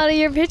saw a lot of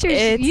your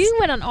pictures. You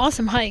went on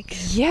awesome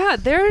hikes. Yeah,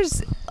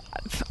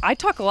 I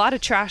talk a lot of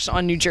trash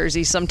on New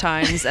Jersey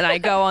sometimes, and I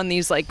go on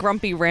these like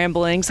grumpy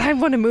ramblings. I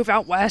want to move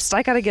out west.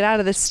 I got to get out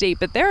of this state.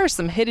 But there are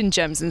some hidden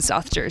gems in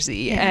South Jersey.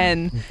 Yeah.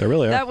 And there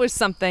really are. That was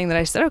something that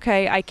I said,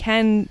 okay, I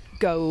can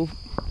go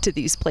to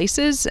these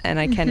places and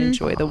I can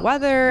enjoy the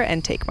weather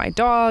and take my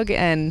dog,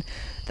 and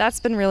that's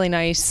been really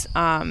nice.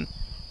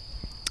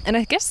 And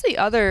I guess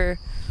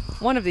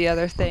one of the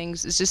other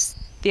things is just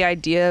the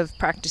idea of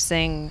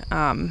practicing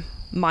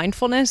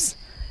mindfulness,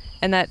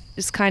 and that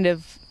is kind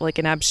of like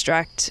an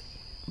abstract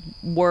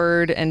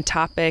word and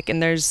topic,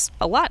 and there's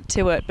a lot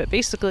to it, but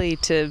basically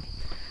to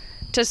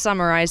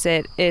summarize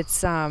it,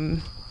 it's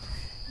the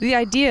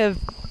idea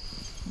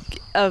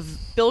of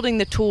building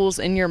the tools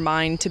in your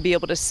mind to be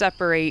able to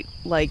separate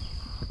like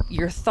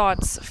your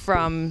thoughts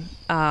from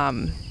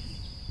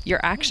your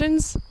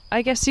actions,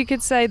 I guess you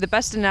could say. The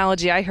best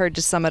analogy I heard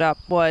to sum it up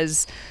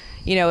was,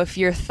 if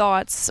your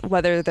thoughts,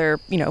 whether they're,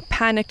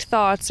 panicked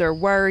thoughts or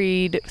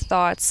worried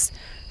thoughts,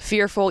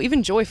 fearful,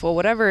 even joyful,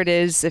 whatever it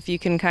is, if you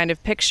can kind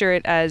of picture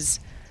it as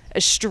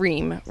a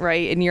stream,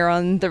 right? And you're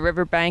on the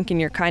riverbank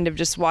and you're kind of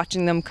just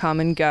watching them come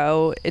and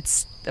go.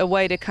 It's a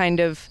way to kind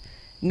of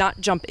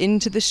not jump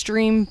into the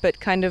stream, but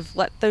kind of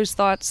let those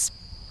thoughts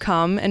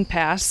come and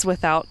pass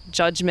without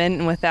judgment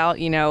and without,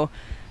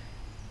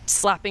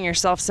 slapping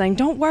yourself saying,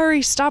 don't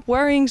worry, stop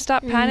worrying,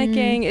 stop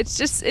panicking.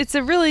 It's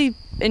a really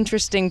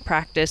interesting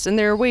practice, and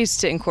there are ways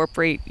to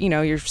incorporate,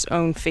 your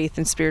own faith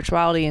and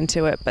spirituality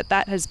into it, but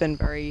that has been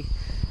very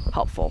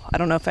helpful. I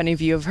don't know if any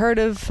of you have heard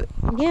of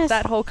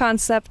that whole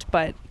concept,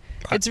 but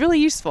it's really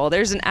useful.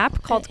 There's an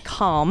app called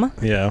Calm.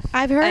 Yeah.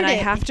 I've heard and it. I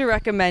have to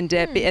recommend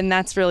it, and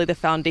that's really the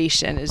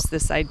foundation, is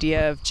this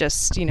idea of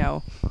just,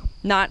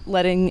 not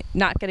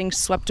getting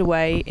swept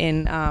away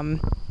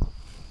in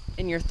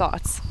your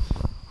thoughts.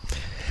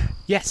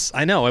 Yes,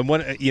 I know. And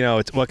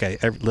it's okay,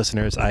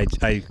 listeners.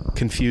 I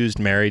confused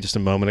Mary just a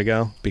moment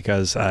ago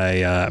because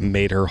I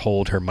made her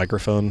hold her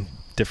microphone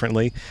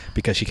differently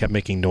because she kept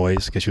making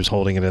noise because she was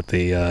holding it at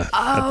the thing.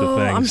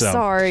 I'm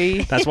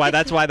sorry. That's why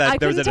there was an abrupt story. I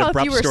couldn't tell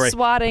if you were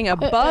swatting a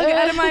bug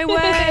out of my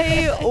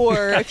way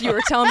or if you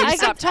were telling me to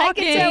stop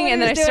talking, and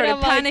then I started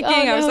panicking.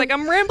 I was like,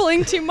 I'm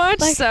rambling too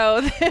much,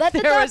 so let the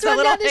there was dogs run a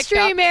little down the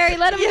stream, Mary.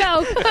 Let them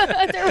go.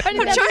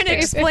 I'm trying to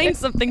explain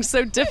something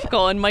so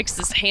difficult, and Mike's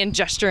just hand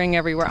gesturing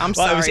everywhere. I'm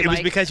sorry, it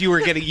was because you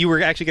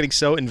were actually getting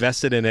so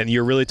invested in it, and you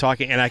were really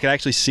talking, and I could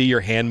actually see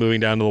your hand moving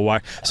down to the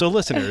wire. So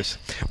listeners,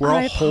 we're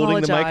all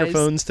holding the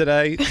microphone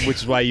today, which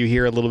is why you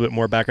hear a little bit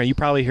more background. You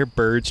probably hear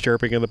birds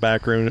chirping in the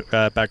background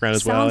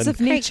as well. Sounds of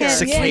nature.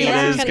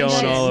 Cicadas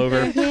going all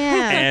over.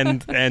 Yeah.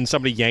 And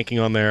somebody yanking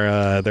on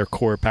their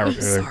core power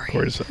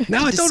cords. No,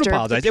 I don't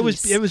apologize. It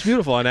was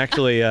beautiful, and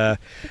actually,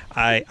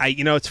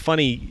 it's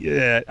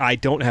funny. I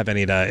don't have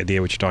any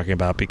idea what you're talking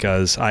about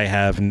because I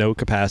have no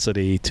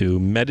capacity to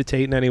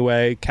meditate in any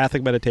way,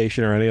 Catholic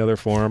meditation or any other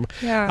form.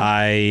 Yeah.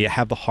 I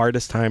have the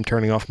hardest time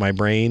turning off my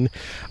brain.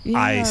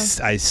 Yeah.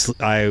 I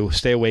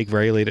stay awake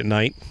very late at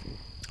night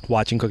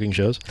watching cooking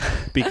shows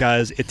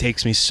because it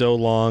takes me so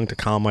long to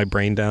calm my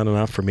brain down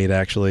enough for me to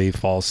actually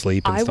fall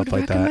asleep and stuff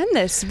like that. I would recommend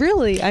this,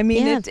 really. I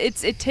mean,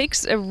 it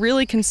takes a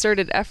really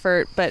concerted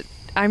effort, but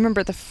I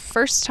remember the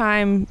first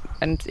time,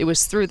 and it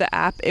was through the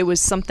app, it was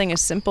something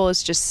as simple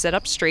as just sit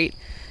up straight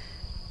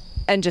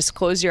and just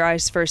close your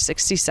eyes for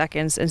 60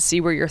 seconds and see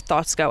where your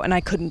thoughts go, and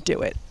I couldn't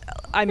do it.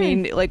 I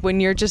mean, like when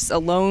you're just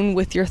alone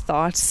with your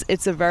thoughts,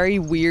 it's a very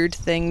weird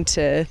thing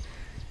to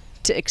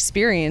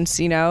experience,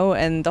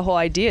 and the whole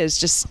idea is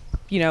just,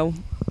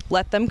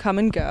 let them come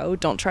and go.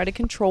 Don't try to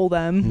control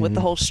them. With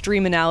the whole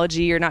stream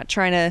analogy, you're not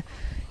trying to,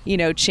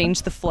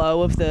 change the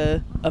flow of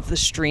the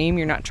stream.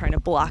 You're not trying to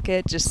block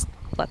it. Just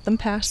let them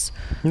pass.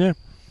 Yeah.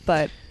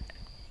 But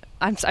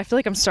I feel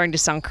like I'm starting to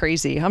sound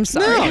crazy. I'm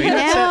sorry. No, you No,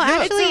 didn't say-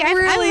 actually, It's a I've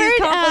really heard,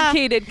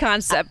 complicated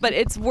concept, but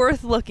it's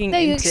worth looking No,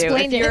 you into.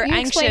 explained If it. you're You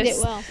anxious, explained it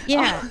well.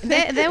 Yeah,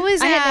 there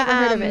was I had never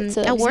heard of it,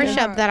 so that a was good.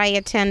 workshop that I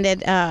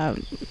attended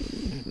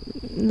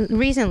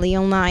recently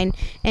online,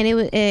 and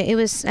it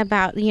was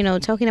about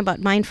talking about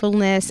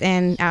mindfulness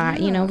and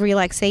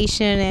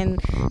relaxation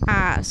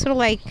and sort of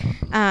like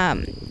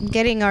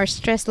getting our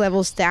stress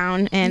levels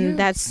down, and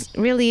that's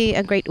really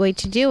a great way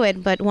to do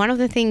it. But one of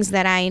the things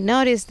that I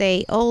noticed,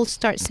 they all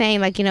start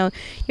saying like, you're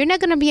not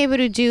going to be able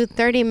to do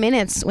 30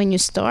 minutes when you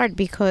start,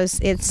 because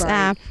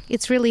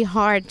it's really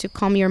hard to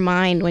calm your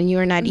mind when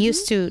you're not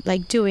used to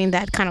like doing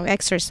that kind of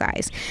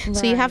exercise.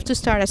 So you have to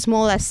start as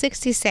small as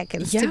 60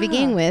 seconds to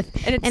begin with,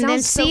 and then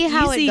sounds see so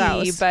how easy, it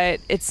goes. but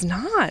it's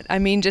not. I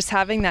mean, just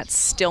having that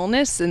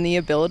stillness and the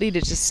ability to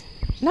just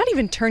not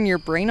even turn your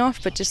brain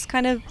off, but just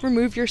kind of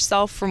remove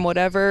yourself from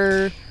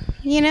whatever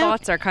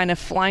thoughts are kind of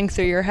flying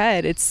through your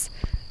head.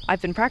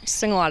 I've been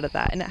practicing a lot of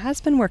that, and it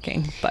has been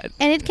working. But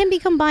And it can be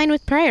combined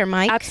with prayer,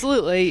 Mike.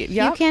 absolutely,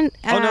 yeah. You can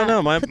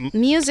put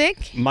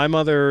music. My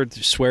mother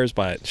swears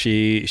by it.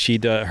 She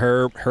does,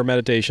 her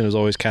meditation is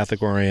always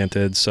Catholic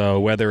oriented. So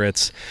whether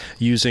it's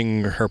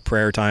using her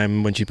prayer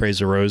time when she prays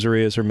the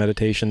rosary as her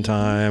meditation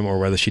time, or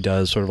whether she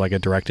does sort of like a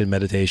directed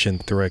meditation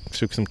through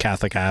some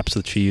Catholic apps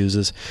that she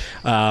uses,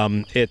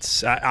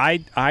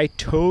 I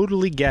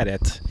totally get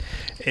it.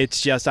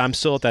 It's just I'm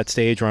still at that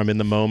stage where I'm in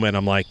the moment.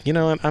 I'm like,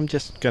 I'm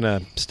just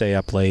gonna stay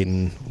up late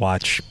and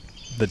watch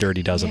The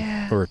Dirty Dozen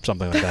or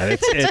something like that.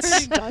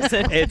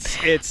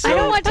 It's so, I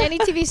don't watch any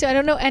TV, so I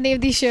don't know any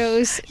of these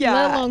shows,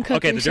 let alone cooking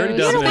Okay, The Dirty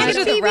shows. Dozen I is-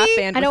 listen to the rap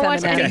band I don't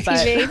with watch any Eminem,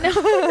 but- TV.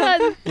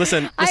 No,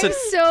 listen. I'm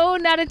so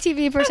not a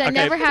TV person. I Okay,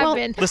 never have well,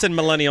 been. Listen,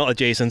 millennial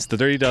adjacents, The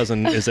Dirty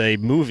Dozen is a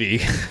movie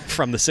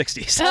from the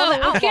 60s. Oh,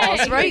 Outlaws,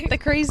 okay. right? The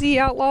crazy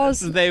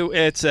outlaws.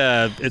 It's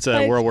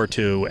a World War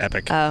II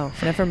epic. Oh,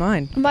 never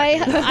mind.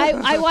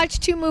 I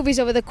watched 2 movies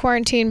over the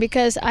quarantine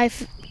because I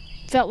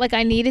felt like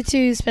I needed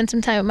to spend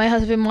some time with my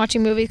husband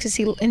watching movies because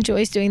he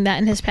enjoys doing that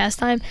in his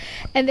pastime.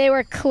 And they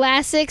were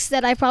classics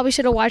that I probably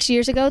should have watched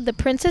years ago. The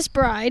Princess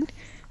Bride.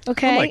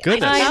 Okay. Oh my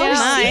goodness. I know.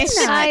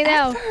 Nice. I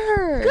know.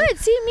 Ever. Good.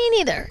 See, me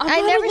neither. I'm I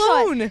not never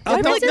saw alone. it. Oh,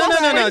 The don't,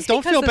 Princess no. Bride- Don't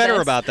feel because of better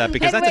this. about that,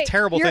 because And that's wait, a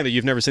terrible thing that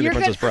you've never seen The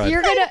Princess Bride.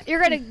 You're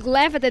gonna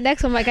laugh at the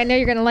next one, Mike. I know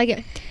you're gonna like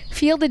it.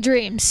 Field of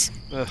Dreams.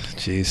 Ugh,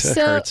 jeez, that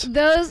So hurts.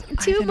 those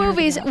 2 haven't heard of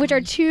movies, that which are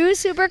 2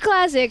 super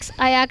classics,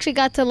 I actually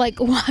got to like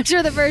watch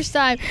for the first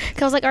time.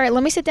 Cause I was like, all right,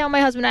 let me sit down with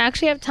my husband. I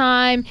actually have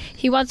time.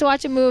 He wants to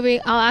watch a movie.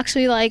 I'll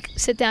actually like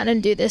sit down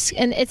and do this.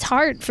 And it's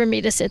hard for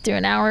me to sit through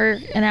an hour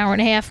and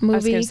a half movie. I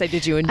was going to say,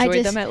 did you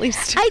enjoy them at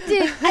least?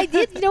 I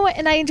did. You know what?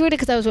 And I enjoyed it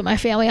because I was with my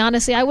family.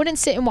 Honestly, I wouldn't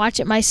sit and watch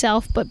it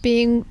myself, but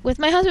being with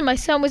my husband, my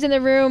son was in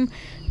the room.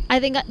 I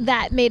think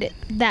that made it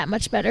that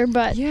much better.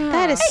 But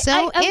That is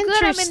so I'm interesting.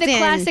 good. I'm in the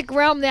classic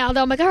realm now.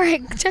 Though I'm like, all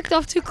right, checked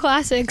off 2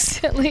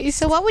 classics at least.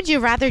 So what would you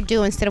rather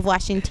do instead of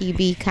watching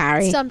TV,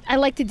 Carrie? I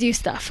like to do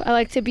stuff. I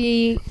like to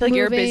be like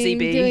you're a busy moving,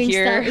 bee doing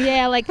here. Stuff.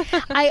 Yeah, like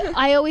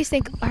I always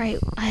think, all right,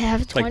 I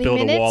have 20 Like build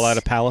minutes. a wall out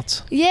of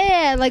pallets.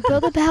 Yeah, like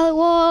build a pallet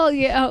wall.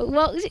 Yeah,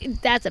 well,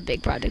 that's a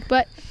big project,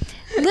 but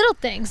little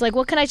things like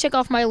what can I check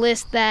off my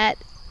list that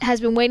has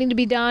been waiting to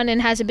be done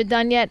and hasn't been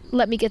done yet?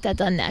 Let me get that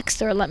done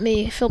next, or let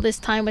me fill this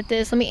time with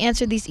this. Let me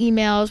answer these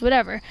emails,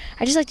 whatever.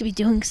 I just like to be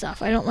doing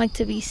stuff. I don't like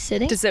to be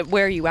sitting. Does it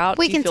wear you out?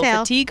 We do you can feel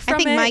tell. fatigue I from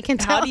think it? Mike can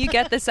How tell. do you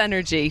get this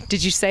energy?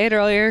 Did you say it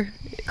earlier?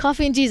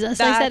 Coffee and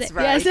Jesus. I said That's it.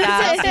 right. Yes,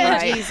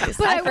 That's right.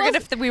 Jesus. I forget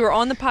if we were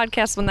on the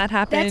podcast when that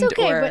happened. That's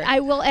okay, or... but I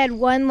will add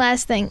one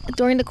last thing.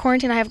 During the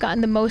quarantine, I have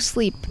gotten the most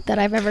sleep that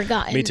I've ever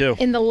gotten. Me too.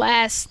 In the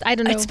last, I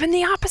don't know, It's been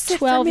the opposite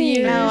 12 for me.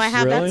 years. No, I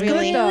have Really? not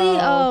really.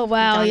 Oh,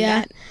 wow, done yeah.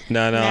 that.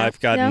 No, No. I've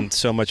gotten No?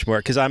 so much more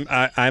because I'm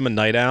a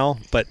night owl,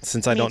 but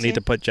since I Me don't need too.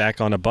 to put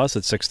Jack on a bus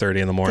at 6:30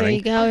 in the morning, There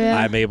you go, yeah.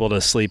 I'm able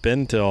to sleep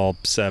in till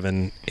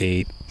 7,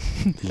 8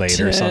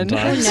 later 10.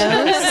 sometimes. Who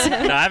knows?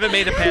 No, I haven't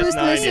made it past Who's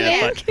 9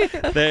 yet, but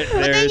But then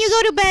there's you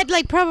go to bed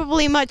like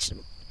probably much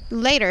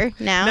later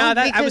now.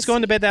 no. I was because-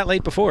 going to bed that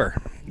late before,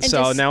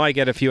 so just now I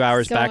get a few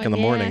hours back in the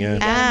going, morning. yeah.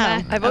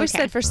 Yeah. Oh, I've always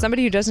okay. said for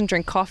somebody who doesn't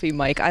drink coffee,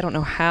 Mike, I don't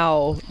know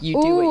how you do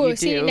what Ooh, you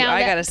see, do. now I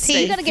that- gotta see,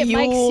 stay you gotta get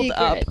Mike's fueled secret.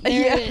 up.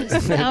 There it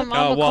is. I'm Oh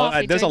a well,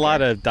 coffee there's a lot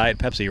drinker. of Diet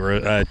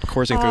Pepsi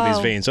coursing through these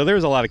Oh. veins, so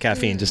there's a lot of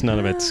caffeine. Just none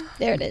of it's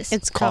There it is.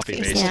 It's coffee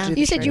coffee. based. Yeah.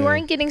 You said you Yeah.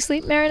 weren't getting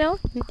sleep, Marinelle?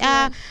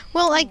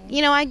 Well, like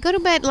I go to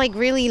bed like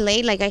really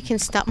late. Like I can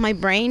stop my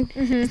brain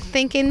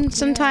thinking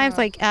sometimes.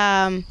 Like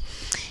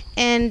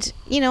and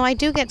I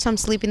do get some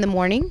sleep in the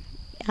morning.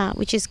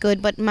 Which is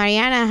good, but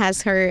Mariana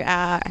has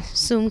her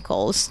Zoom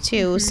calls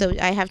too, so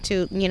I have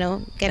to, get And her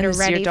this is your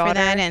ready for daughter?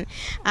 that. And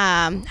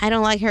I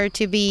don't like her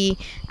to be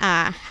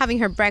having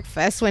her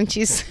breakfast when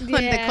she's on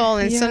the Yeah. call,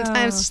 and Yeah.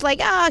 sometimes she's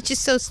like, she's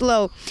so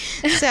slow.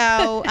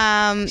 So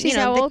She's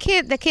how old?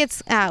 the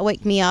kids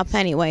wake me up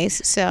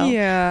anyways. So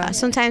Yeah.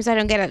 sometimes I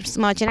don't get as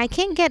much, and I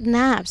can't get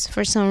naps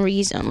for some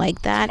reason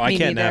like that. I Me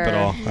can't nap at neither.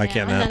 all. I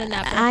can't I'm nap. not a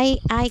napper.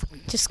 I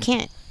just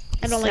can't.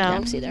 I don't like So-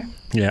 naps either.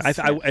 Yeah,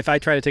 if I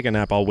try to take a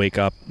nap, I'll wake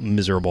up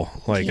miserable.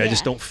 Like I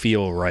just Yeah. don't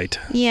feel right.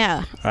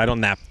 Yeah. I don't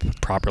nap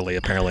properly,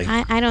 apparently.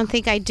 I don't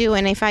think I do,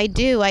 and if I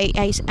do,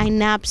 I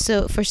nap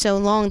for so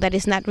long that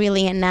it's not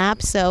really a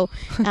nap. So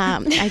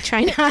I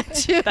try not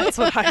to. That's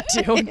what I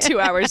do. 2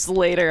 hours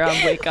later,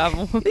 I'll wake up.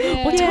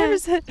 What time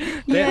is it?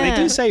 They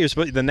do say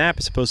the nap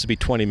is supposed to be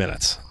 20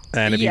 minutes,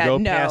 and if you go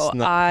past,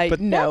 no but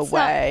no That's not-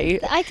 way.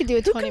 I could do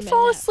a Who 20 can minute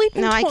fall nap. asleep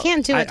in No, I 12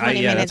 can't do a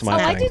 20 yeah, minutes. that's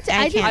my I thing. do.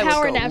 I do I will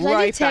power go naps. I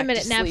right do 10 back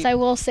minute to naps. sleep. I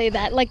will say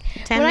that. Like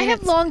 10 when I minutes?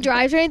 have long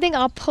drives or anything,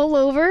 I'll pull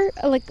over.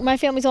 Like my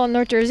family's all in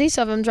North Jersey,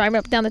 so if I'm driving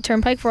up down the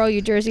turnpike for all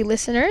you Jersey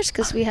listeners,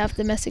 because we have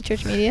domestic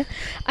church media,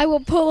 I will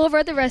pull over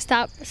at the rest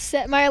stop,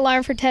 set my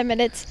alarm for 10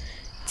 minutes,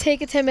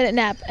 take a 10-minute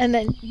nap, and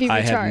then be I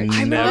have recharged. I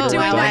remember never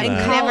doing done that in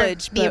that.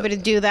 college. Be able to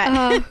do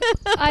that.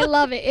 I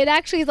love it. It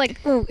actually is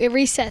like, ooh, it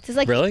resets. It's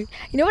like, Really?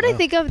 you know what I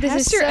think of? This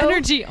Pass is your so,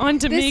 energy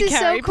onto this me, is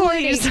Carrie, so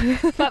corny.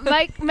 please. But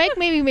Mike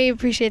maybe may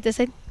appreciate this.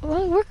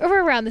 We're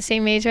around the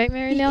same age, right,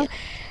 Mary Nell?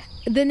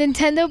 The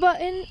Nintendo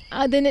button,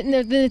 the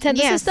Nintendo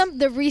Yes. system,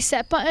 the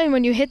reset button,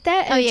 when you hit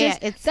that. Oh, and yeah,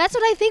 just- it's- that's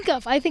what I think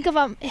of. I think of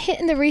I'm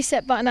hitting the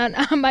reset button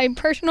on my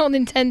personal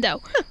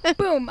Nintendo.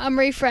 Boom, I'm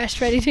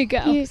refreshed, ready to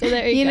go. So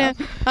there you go.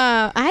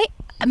 know,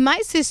 my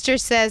sister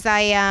says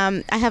I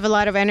have a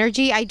lot of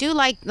energy. I do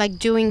like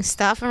doing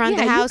stuff around Yeah,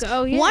 the you house.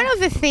 go, yeah. One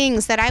of the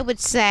things that I would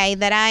say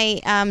that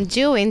I am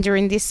doing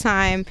during this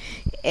time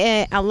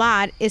a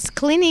lot is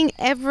cleaning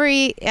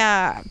every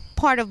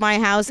part of my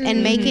house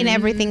and making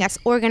everything as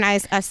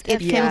organized as it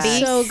can Yes.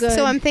 be. So good.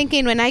 So I'm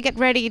thinking when I get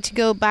ready to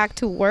go back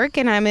to work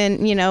and I'm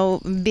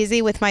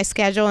busy with my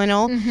schedule and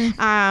all,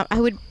 I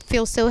would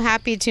feel so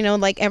happy to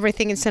like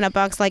everything is in a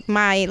box. Like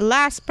my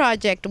last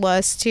project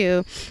was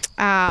to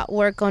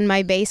work on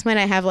my basement.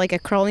 I have like a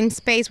crawling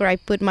space where I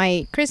put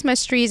my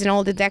Christmas trees and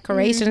all the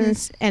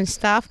decorations and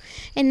stuff.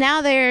 And now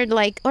they're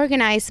like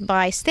organized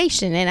by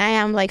station, and I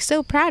am like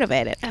so proud of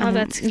it. Oh,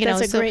 that's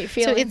a great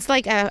feeling. So it's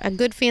like a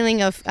good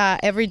feeling of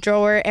every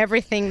drawer,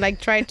 everything. Like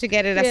try to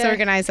get it as Yeah.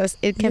 organized as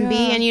it can be.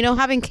 Yeah. And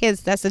having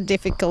kids, that's a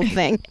difficult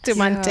thing to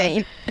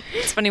maintain.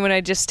 It's funny when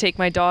I just take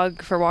my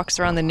dog for walks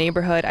around the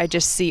neighborhood, I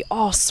just see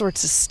all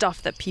sorts of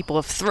stuff that people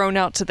have thrown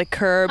out to the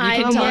curb. You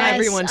can tell Yes,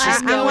 everyone's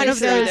just I'm going one of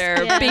through those,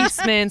 their yeah.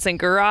 basements and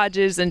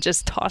garages and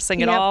just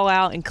tossing it Yep. all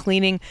out and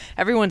cleaning.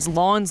 Everyone's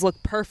lawns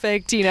look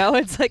perfect,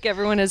 It's like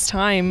everyone has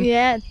time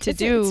Yeah, to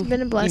do It's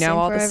been a blessing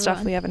all for the stuff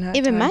everyone. we haven't had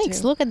Even time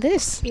Mike's, to. look at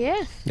this.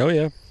 Yeah. Oh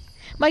yeah.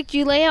 Mike, do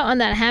you lay out on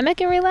that hammock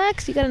and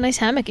relax? You got a nice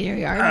hammock in your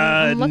yard.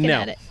 I'm looking no,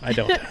 at it. I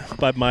don't.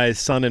 But my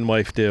son and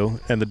wife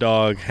do, and the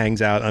dog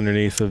hangs out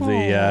underneath of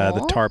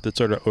the tarp that's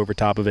sort of over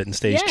top of it and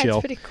stays Yeah, chill.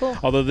 it's pretty cool.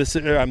 Although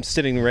I'm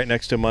sitting right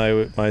next to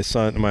my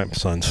son, my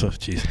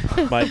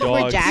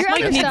dog's Jack. Your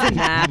other Needs a son.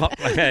 nap.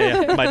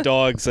 my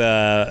dog's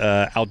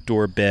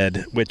outdoor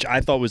bed, which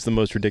I thought was the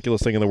most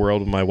ridiculous thing in the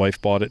world when my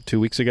wife bought it 2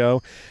 weeks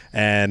ago,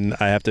 and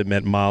I have to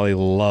admit Molly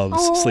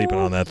loves sleeping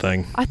on that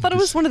thing. I thought it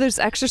was one of those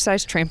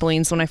exercise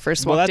trampolines when I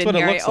first Well, walked that's in what it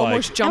here. looks I like.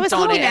 almost I jumped was on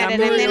it, looking at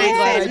and it, I'm and really then I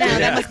glad said, I no,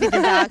 did that it. must be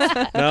the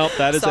dog. No,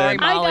 that is Sorry, a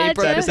Molly.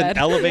 gotcha. that is an bed.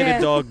 elevated Yeah.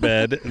 dog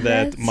bed that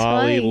That's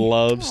Molly funny.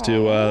 loves to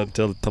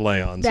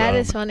lay on. That so.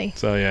 is funny.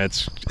 So yeah,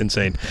 it's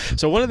insane.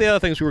 So one of the other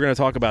things we were going to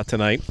talk about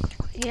tonight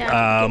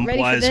Yeah. get ready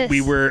for was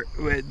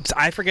this.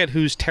 I forget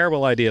whose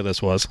terrible idea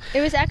this was.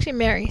 It was actually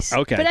Mary's.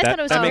 Okay, But I thought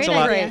it was that a makes great a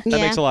lot. idea. That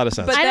Yeah. makes a lot of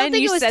sense. But I don't then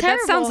think you it was said that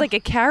sounds terrible. like a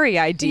Carrie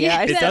idea. Yeah.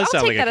 I It said, does I'll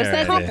sound take like a that as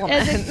a Carrie idea.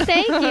 compliment.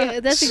 Thank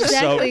you. That's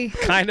exactly. So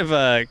kind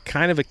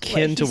of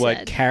akin What to he what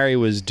said. Carrie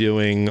was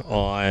doing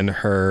on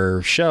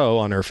her show,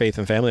 on her Faith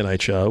and Family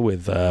Night show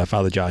with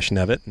Father Josh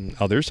Nevitt and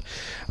others.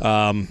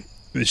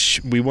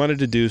 We wanted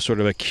to do sort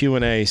of a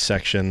Q&A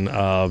section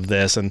of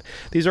this, and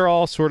these are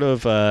all sort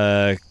of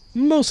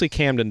mostly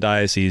Camden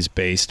Diocese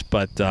based,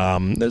 but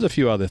there's a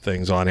few other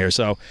things on here.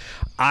 So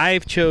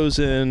I've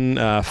chosen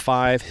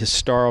 5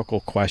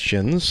 historical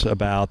questions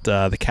about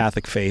the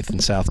Catholic faith in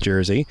South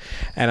Jersey,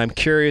 and I'm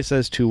curious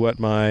as to what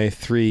my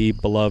 3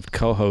 beloved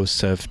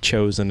co-hosts have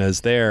chosen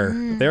as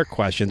their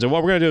questions. And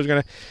what we're going to do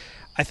is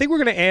I think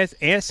we're going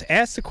to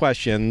ask the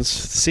questions,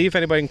 see if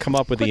anybody can come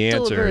up with Quick the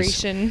answers.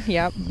 deliberation.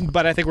 Yep.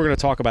 But I think we're going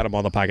to talk about them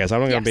on the podcast. I'm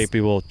not going to Yes. make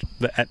people,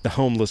 the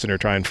home listener,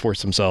 try and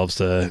force themselves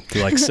to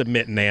like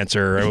submit an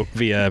answer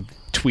via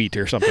tweet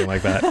or something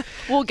like that.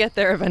 We'll get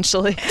there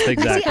eventually.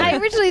 Exactly. See, I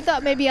originally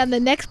thought maybe on the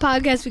next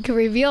podcast we could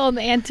reveal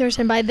the answers,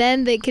 and by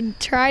then they can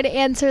try to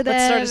answer them.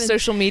 Let's start a and-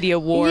 social media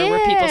war where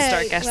people Yeah,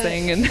 start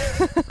guessing. And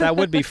That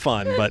would be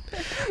fun, but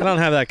I don't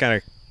have that kind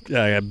of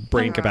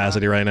brain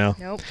capacity right now.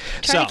 nope.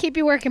 Try to keep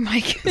you working,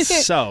 Mike.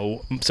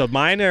 so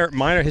mine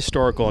are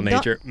historical in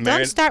nature.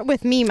 Don't start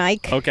with me,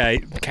 Mike. Okay,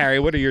 Carrie,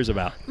 what are yours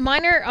about?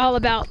 Mine are all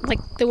about like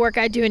the work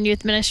I do in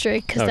youth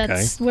ministry because Okay.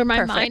 that's where my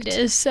Perfect. mind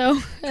is. So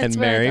that's And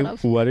what I Mary, thought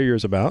of. what are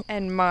yours about?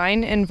 And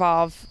mine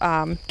involve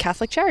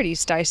Catholic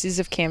Charities, Diocese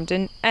of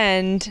Camden,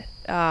 and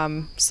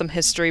some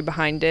history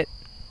behind it.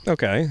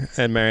 Okay,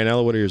 and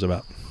Marianella, what are yours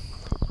about?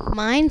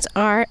 Mines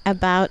are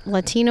about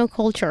Latino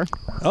culture.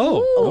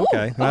 Oh,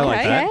 okay. I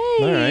like that.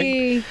 All right.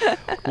 Hey.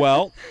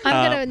 Well,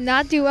 I'm gonna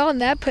not do well in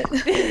that, but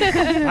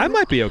I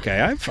might be okay.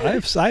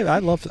 I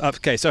love.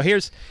 Okay, so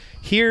here's.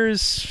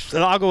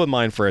 I'll go with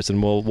mine first,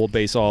 and we'll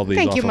base all these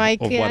Thank off you, Mike.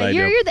 of what yeah, I do.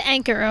 you're the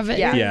anchor of it.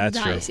 Yeah. Yeah,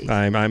 that's Diocese.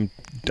 true.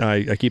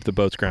 I keep the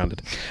boats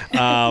grounded.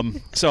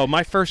 So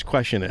my first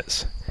question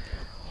is,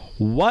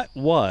 what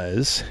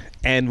was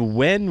and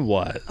when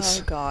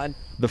was Oh God.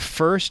 the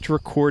first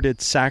recorded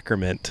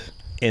sacrament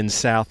in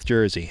South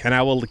Jersey? And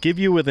I will give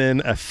you within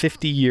a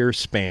 50-year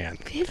span.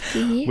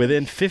 50.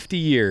 Within 50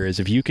 years,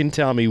 if you can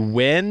tell me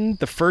when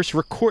the first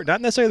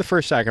not necessarily the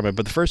first sacrament,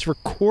 but the first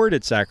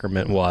recorded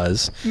sacrament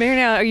was.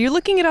 Marianelle, are you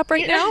looking it up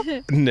right now?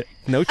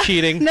 No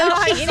cheating. No,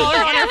 I saw it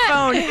on her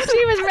phone.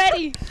 She was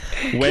ready.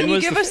 When Can you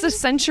was give the us the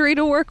century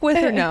to work with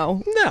or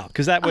no? No,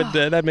 because that would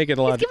that'd make it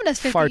a lot. given us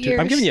 50 far too. I'm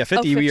years. giving you a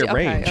 50-year 50, okay,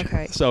 range.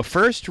 okay. So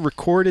first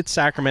recorded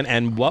sacrament,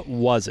 and what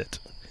was it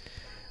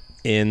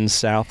in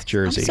South I'm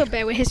Jersey? so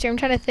bad with history. I'm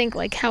trying to think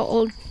like how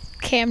old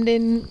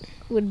Camden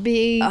would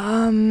be.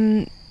 Are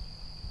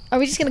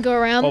we just gonna go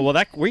around? Oh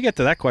well, we get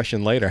to that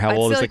question later. How I'd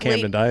old say is the like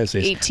Camden late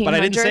Diocese? But I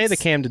didn't say 1800s. the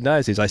Camden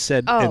Diocese. I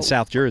said Oh. in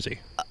South Jersey.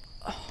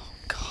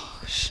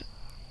 Gosh.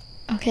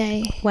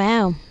 Okay.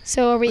 Wow.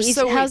 So are we?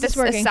 So wait, how's this a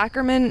working?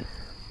 sacrament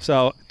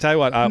So tell you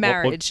what.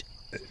 marriage,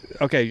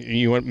 Okay,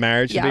 you want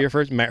marriage to Yeah. be your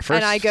first? First,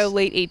 and I go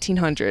late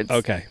 1800s.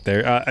 Okay, there.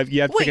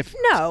 You have to Wait, pick a,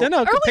 no, no,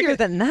 earlier pick a,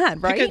 than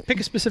that, right? Pick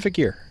a specific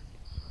year.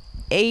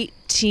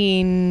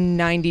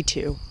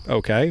 1892.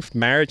 Okay,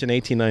 marriage in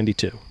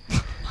 1892.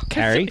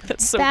 Carrie,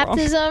 That's so wrong.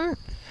 Baptism,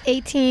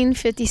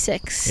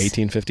 1856.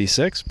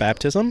 1856.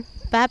 Baptism.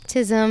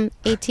 Baptism,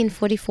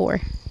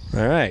 1844.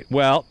 All right.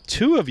 Well,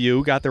 two of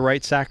you got the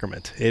right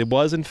sacrament. It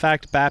was, in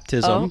fact,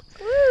 baptism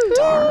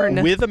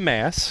Darn. with a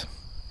mass.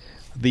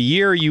 The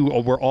year you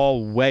were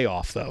all way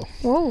off, though.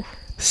 Whoa.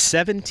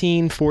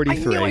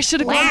 1743. I knew I should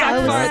have gone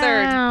back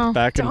farther. Wow.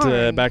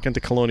 back into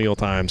colonial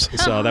times.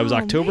 So that was Oh,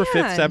 October 5th,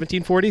 man.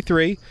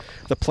 1743.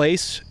 The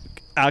place.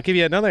 I'll give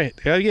you another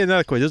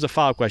quiz. This is a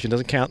follow-up question.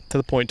 Doesn't count to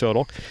the point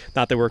total.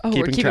 Not that we're Oh, keeping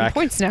we're keeping track.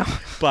 points now.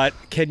 But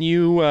can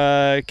you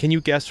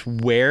guess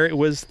where it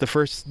was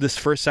this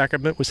first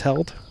sacrament was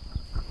held?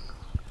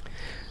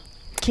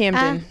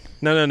 Camden.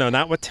 No,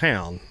 not what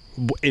town.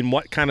 In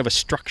what kind of a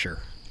structure?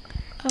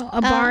 Oh,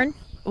 a barn.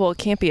 Well, it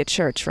can't be a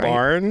church, right?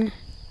 Barn,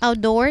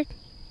 Outdoor.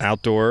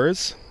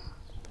 outdoors.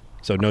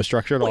 So no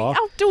structure at Wait, all.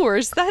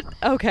 outdoors. That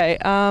okay.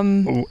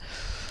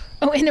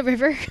 Oh, in a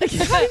river.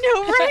 I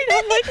know, right?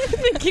 I'm like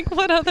thinking,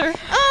 what other?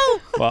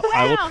 Well,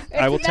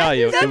 I will tell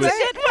you,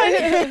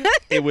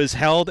 it was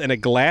held in a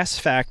glass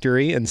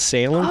factory in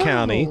Salem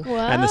County,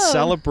 and the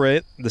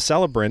celebrant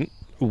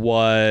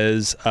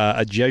was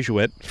a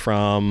Jesuit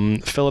from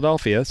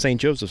Philadelphia, St.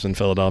 Joseph's in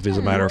Philadelphia, as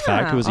a matter of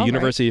fact, who was a all right.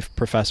 university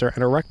professor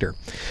and a rector.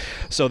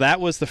 So that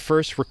was the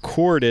first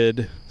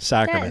recorded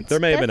sacrament. There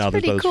may have been That's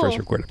others, but it was pretty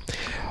first cool. recorded.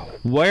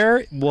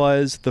 Where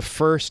was the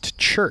first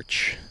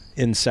church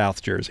in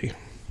South Jersey?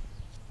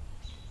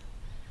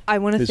 I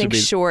want to This would think be-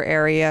 shore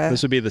area.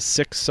 This would be the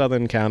 6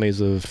 southern counties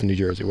of New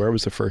Jersey. Where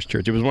was the first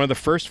church? It was one of the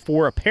first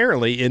 4,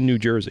 apparently, in New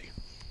Jersey.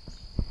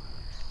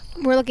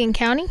 We're looking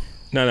county.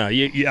 No, I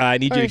need you Or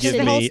to give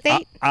the whole me.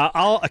 state?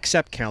 I'll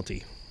accept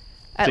county.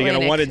 So you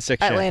get a 1 in 6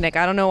 chance. Atlantic.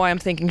 I don't know why I'm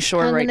thinking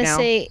shore I'm right gonna now.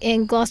 say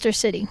in Gloucester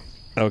City.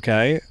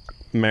 Okay,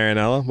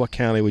 Marianella, what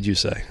county would you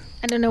say?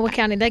 I don't know what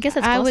county. I guess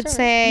that's I would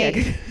Gloucester, right?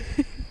 say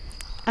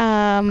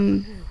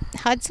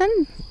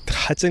Hudson.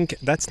 Hudson.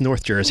 That's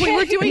North Jersey. Wait,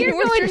 we're doing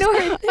North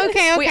Jersey.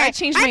 Okay. Wait, I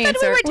changed my I thought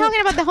answer. we were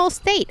talking about the whole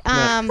state.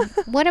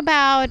 What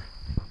about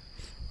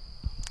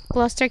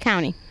Gloucester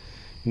County?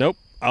 Nope.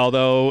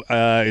 Although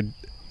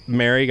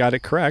Mary got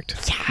it correct.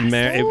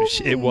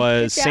 It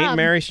was Good St. job.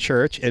 Mary's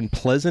Church in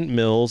Pleasant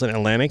Mills in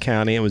Atlantic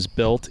County. It was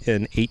built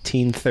in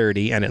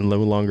 1830, and it no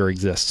longer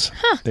exists.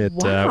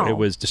 Wow. It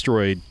was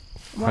destroyed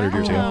 100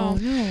 years ago. Wow.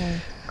 No.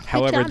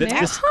 However, job, Mary.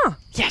 Huh.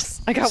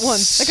 Yes, I got one.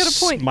 I got a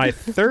point. My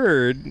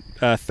third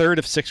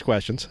of 6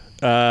 questions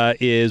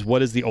is,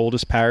 what is the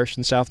oldest parish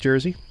in South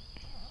Jersey?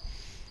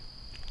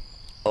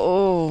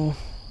 Oh.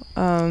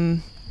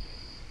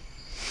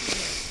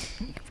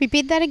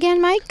 Repeat that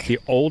again, Mike. The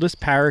oldest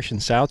parish in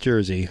South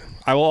Jersey.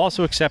 I will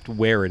also accept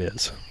where it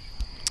is.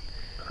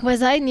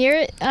 Was I near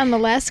it on the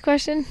last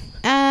question?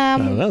 I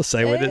don't know.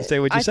 Say what you I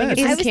think said.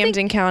 it's in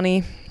Camden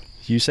County.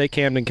 You say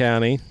Camden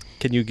County.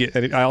 Can you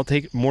get? I'll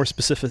take more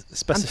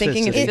specificity. I'm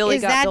thinking it's Is, Philly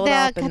is got that built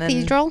up the and then-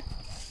 cathedral?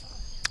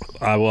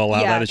 I will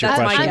allow Yeah, that as your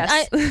that's my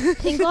question.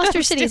 guess. In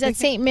Gloucester City. Is that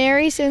St.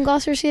 Mary's in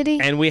Gloucester City?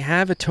 And we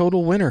have a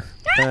total winner.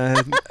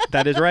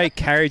 That is right.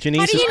 Carrie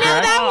Janice How do is you know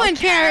correct. that one,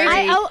 Carrie?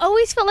 I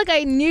always felt like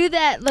I knew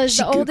that was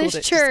She the Googled oldest it,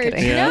 just church.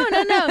 kidding. Yeah.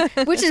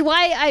 No. Which is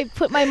why I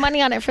put my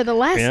money on it for the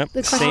last. Yep.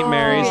 The question. St.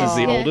 Mary's is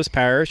the Yeah. oldest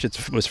parish.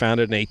 It was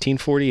founded in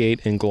 1848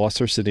 in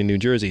Gloucester City, New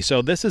Jersey.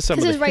 So this is some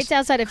This of is the right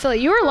outside of Philly.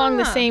 You were along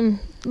the same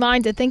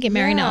lines of thinking,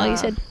 Mary. Now you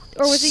said,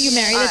 or was it you,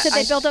 Mary? That said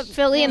they built up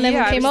Philly and then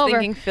yeah, came I was over.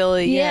 thinking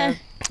Philly. Yeah.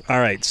 All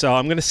right, so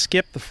I'm going to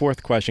skip the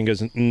fourth question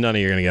because none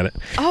of you are going to get it.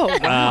 Oh,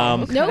 wow.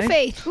 No Okay.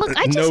 faith. Look,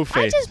 I No just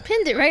faith.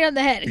 pinned it right on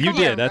the head. You Come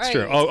did, on. that's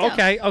true. right. Oh, Let's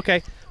go.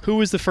 okay. Who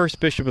was the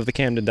first bishop of the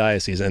Camden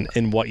Diocese and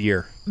in what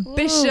year?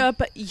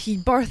 Bishop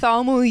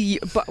Bartholomew.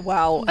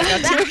 Wow, I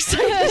got too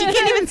excited. You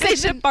can't even say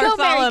Bishop Go, Mary, go.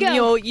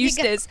 Bartholomew You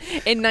Eustace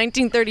in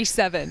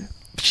 1937.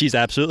 She's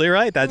absolutely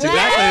right. That's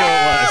exactly who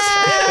it was.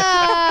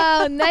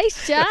 Wow,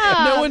 nice job.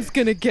 No one's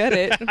gonna get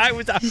it. What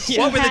were the I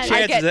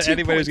chances get that 2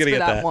 anybody was going to points get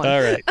for that? that one.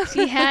 All right.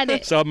 She had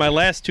it. So my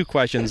last 2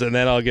 questions, and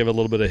then I'll give a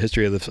little bit of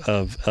history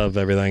of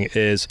everything,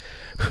 is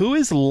who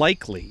is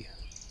likely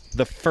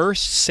the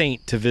first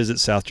saint to visit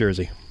South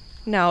Jersey?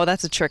 No,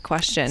 that's a trick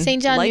question.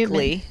 St. John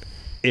Likely. Newman.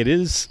 It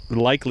is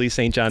likely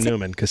St. John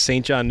Newman, because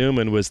St. John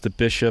Newman was the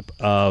bishop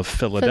of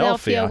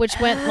Philadelphia. Which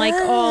went like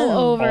all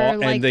over.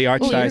 And like, the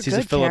Archdiocese good,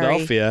 of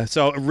Philadelphia.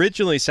 So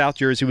originally, South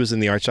Jersey was in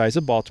the Archdiocese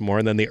of Baltimore,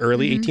 and then the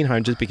early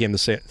 1800s became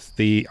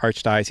the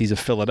Archdiocese of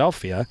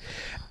Philadelphia,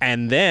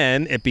 and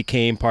then it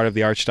became part of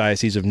the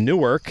Archdiocese of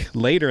Newark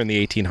later in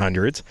the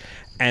 1800s.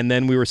 And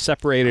then we were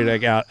separated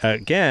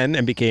again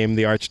and became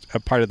a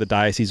part of the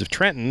Diocese of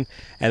Trenton.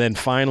 And then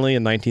finally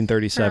in our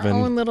 1937,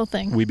 own little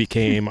thing. we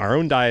became our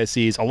own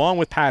diocese, along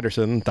with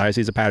Patterson,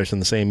 Diocese of Patterson,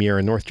 the same year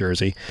in North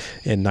Jersey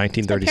in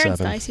 1937.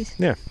 parents' diocese.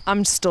 Yeah.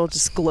 I'm still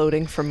just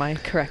gloating for my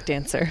correct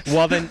answer.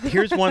 Well, then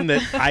here's one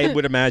that I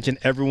would imagine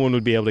everyone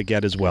would be able to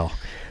get as well.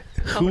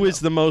 Who is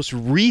the most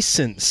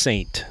recent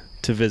saint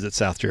to visit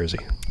South Jersey?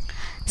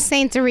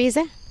 Saint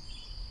Teresa.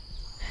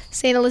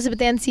 Saint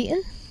Elizabeth Ann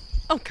Seton.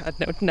 Oh God,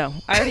 no!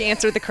 I already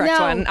answered the correct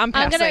No, one. I'm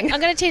passing. I'm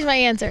gonna change my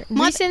answer.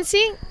 Recent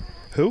saint.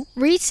 Who?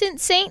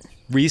 Recent saint.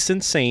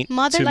 Recent saint.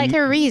 Mother to like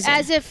Teresa.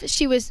 As if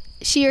she or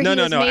he No,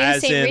 was made a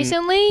as saint in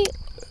recently,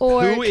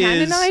 or who is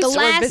canonized the or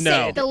last visited?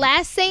 saint. The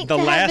last saint. the to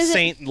have last visit-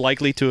 saint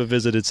likely to have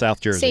visited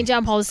South Jersey? Saint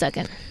John Paul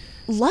II.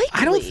 Likely.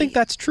 I don't think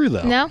that's true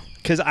though. No?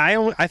 Because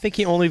I think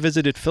he only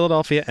visited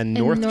Philadelphia and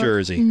North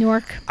Jersey.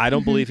 Newark. I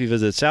don't believe he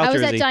visited South I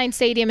was Jersey. at Giant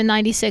Stadium in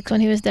 '96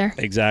 when he was there.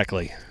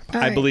 Exactly. All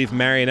I right. believe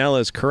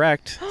Marianella is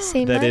correct.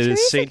 Saint that it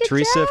is Saint good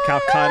Teresa of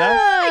job. Calcutta.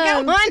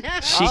 Come on.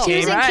 She Oh, She was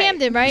came. in right.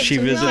 Camden, right? She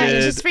was visited- like- I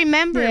just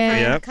remember Yeah. from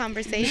Yeah. the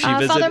conversation. She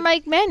Father visited-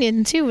 Mike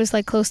Mannion too was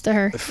like close to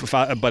her.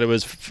 But it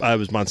was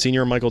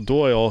Monsignor Michael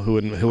Doyle who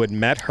had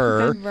met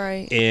her Okay,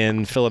 right.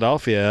 in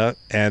Philadelphia,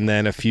 and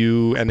then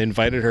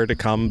invited her to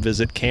come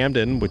visit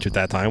Camden, which at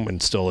that time,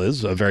 and still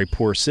is, a very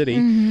poor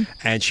city.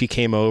 And she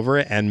came over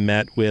and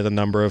met with a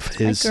number of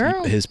his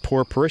girl.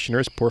 poor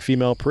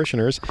female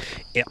parishioners,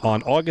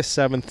 on August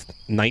 7th,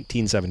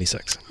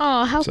 1976.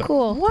 Oh, how So-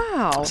 cool!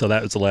 Wow. So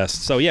that was the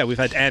last. So yeah, we've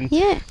had, and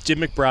Yeah. Jim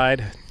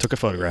McBride took a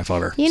photograph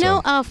of her. You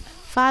so, know,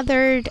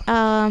 Father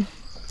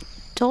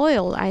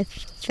Doyle, I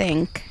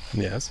think,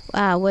 yes,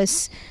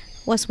 was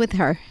with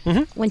her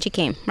when she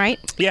came, right?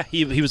 yeah,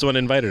 he was the one who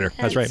invited her.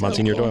 That's right, so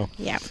Monsignor cool. Doyle.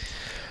 Yeah.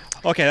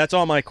 Okay, that's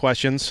all my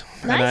questions.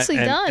 Nicely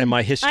done. And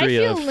my history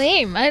I feel of.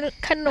 lame. I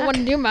kind of don't want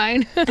to do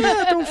mine.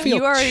 Don't feel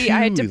You already. I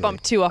had to too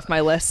bump 2 off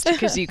my list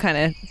because you kind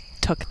of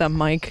took them,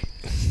 Mike.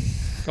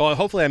 Well,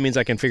 hopefully that means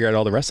I can figure out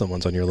all the rest of the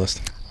ones on your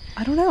list.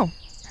 I don't know.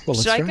 Well,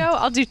 Should let's I try. go?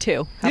 I'll do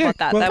 2. How Yeah, about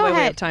that? well- That Go way we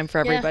ahead. have time for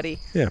Yeah. everybody.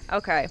 Yeah.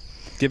 Okay.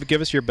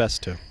 Give us your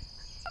best two.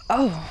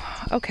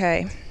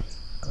 Okay.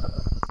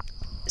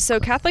 So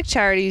Catholic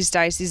Charities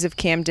Diocese of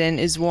Camden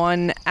is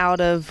one out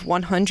of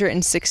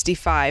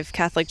 165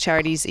 Catholic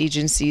Charities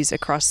agencies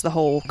across the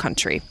whole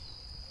country.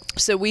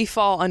 So we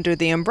fall under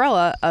the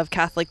umbrella of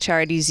Catholic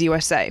Charities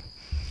USA.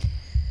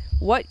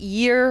 What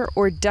year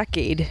or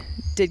decade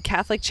did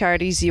Catholic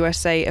Charities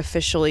USA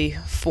officially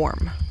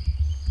form?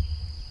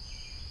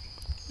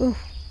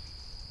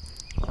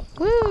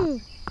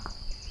 Woo!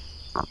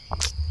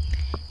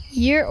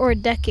 Year or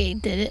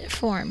decade did it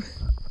form?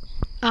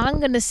 I'm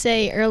gonna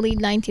say early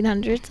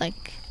 1900s,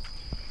 like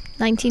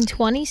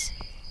 1920s.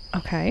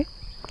 Okay.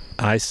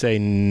 I say,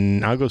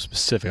 I'll go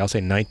specific. I'll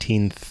say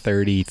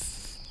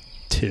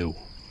 1932.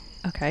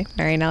 Okay.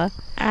 Marianella?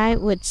 I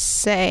would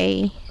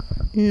say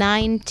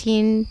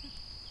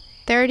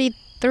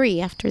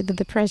 1933 after the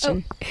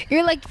Depression.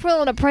 You're like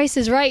pulling a Price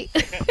is Right.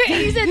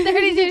 You said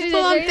 32.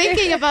 Well, I'm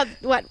thinking about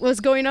what was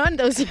going on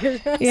those years.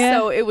 Yeah.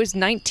 So it was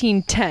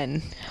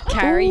 1910.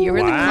 Carrie, you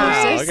were Wow, the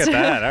closest. look at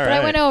that. All but I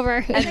right. went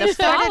over. And the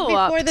started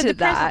follow-up before the to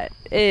Depression.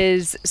 that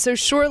is, so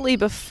shortly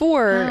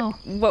before Wow.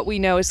 what we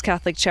know as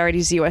Catholic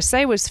Charities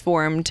USA was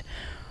formed,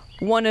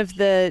 one of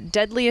the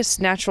deadliest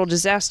natural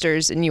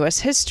disasters in U.S.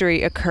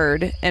 history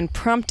occurred and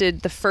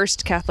prompted the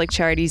first Catholic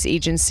Charities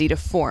agency to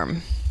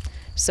form.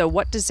 So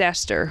what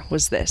disaster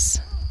was this?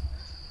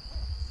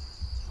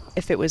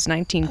 If it was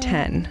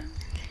 1910.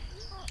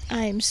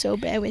 I am so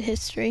bad with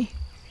history.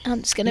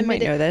 I'm just gonna You might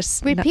admit know it.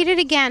 this. Repeat it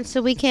again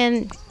so we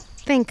can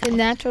think. The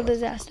natural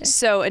disaster.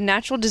 So a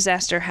natural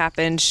disaster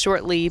happened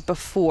shortly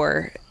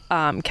before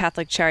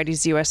Catholic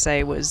Charities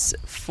USA was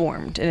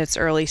formed in its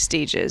early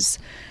stages.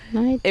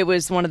 Right. It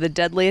was one of the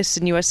deadliest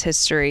in U.S.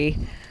 history.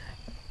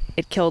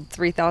 It killed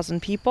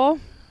 3,000 people.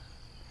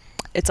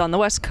 It's on the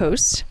West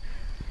Coast.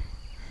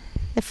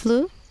 The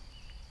flu?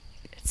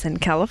 It's in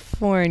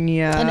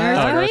California. An Oh,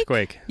 earthquake?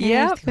 earthquake.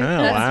 Yep, Oh,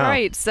 that's wow.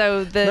 right.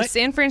 So the Ni-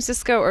 San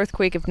Francisco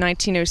earthquake of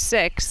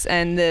 1906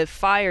 and the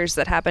fires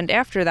that happened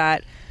after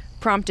that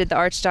prompted the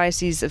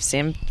Archdiocese of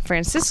San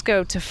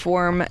Francisco to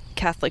form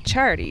Catholic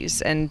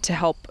Charities and to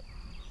help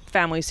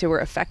families who were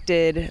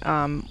affected,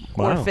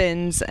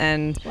 orphans,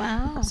 and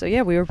Wow. so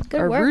yeah, we are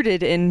work.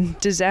 rooted in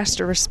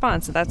disaster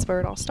response. And that's where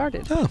it all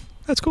started. Oh,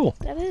 that's cool.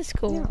 That is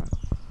cool.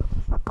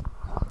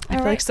 I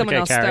feel like someone Okay,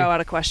 else Carrie. throw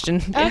out a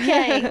question.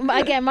 Okay.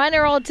 Again, mine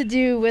are all to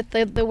do with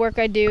the work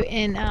I do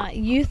in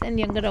youth and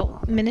young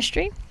adult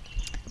ministry.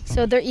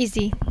 So they're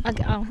easy. I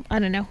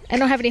don't know. I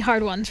don't have any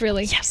hard ones,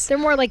 really. Yes. They're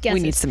more like guesses.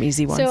 We need some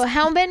easy ones. So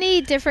how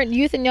many different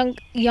youth and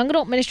young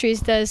adult ministries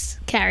does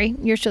Carrie,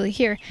 you're still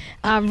here,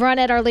 run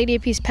at Our Lady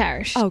of Peace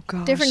Parish? Oh,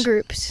 gosh. Different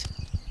groups.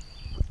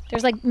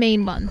 There's like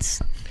main ones.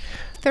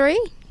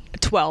 3?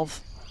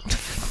 12.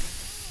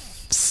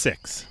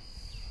 6.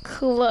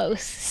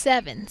 Close.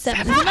 Seven. It's a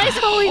nice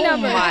holy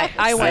number.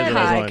 I went Seven.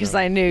 high because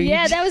I knew.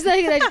 Yeah, that was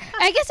like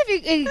I guess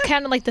if you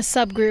counted like the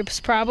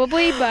subgroups,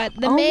 probably, but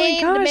the oh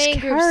main my gosh, the main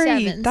group's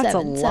Carrie, seven. That's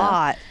seven, a so.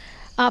 lot.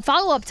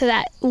 Follow up to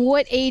that: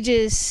 what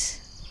ages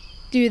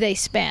do they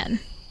span?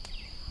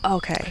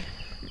 Okay.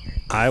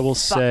 I will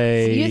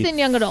say Youth and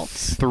young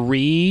adults.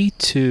 3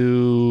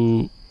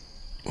 to.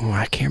 Oh,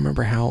 I can't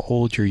remember how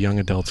old your young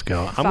adults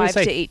go. I'm going 5 to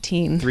to say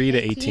 18. 3 to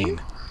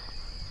 18.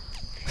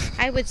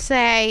 I would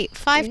say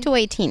 5 to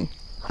 18.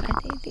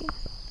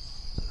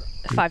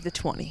 5 to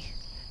 20.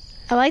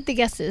 I like the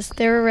guesses;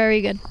 they were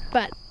very good.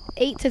 But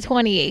 8 to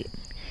 28.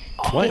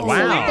 What?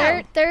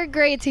 Wow. Third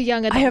grade to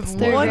young adults. I have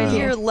Third 1 grade.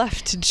 year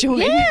left to join.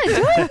 Yeah, join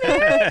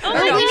it. Oh,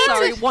 no, we need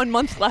sorry, 1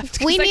 month left.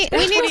 'cause We I need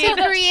can't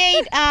to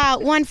create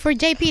one for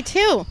JP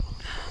too.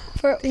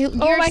 For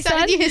my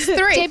son is 3.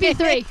 JP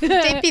 3.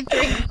 JP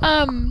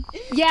 3.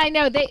 Yeah, I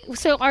know.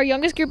 So our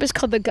youngest group is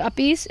called the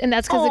Guppies, and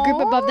that's because the group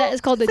above that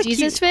is called the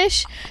Jesus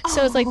Fish.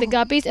 So it's like the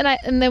Guppies,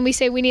 and then we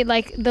say we need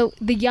like the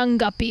young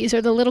Guppies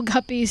or the little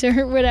Guppies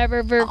or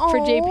whatever for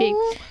JP.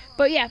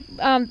 But yeah,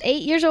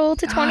 8 years old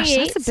to 28.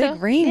 Gosh, that's a big so,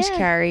 range, yeah.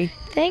 Carrie.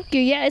 Thank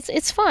you. Yeah,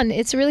 it's fun.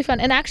 It's really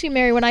fun. And actually,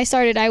 Mary, when I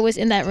started, I was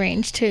in that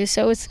range too.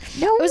 So it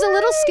was a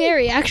little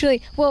scary,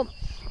 actually. Well,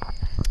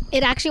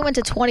 it actually went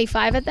to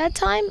 25 at that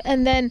time,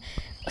 and then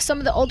some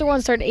of the older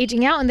ones started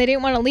aging out, and they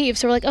didn't want to leave.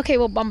 So we're like, okay,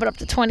 we'll bump it up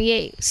to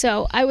 28.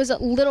 So I was a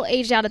little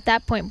aged out at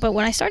that point. But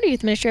when I started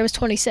youth ministry, I was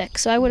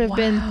 26. So I would have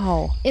been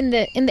Wow. in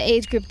the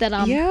age group that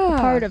I'm a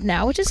part of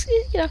now, which is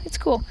it's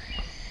cool.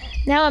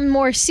 Now I'm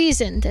more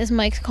seasoned, as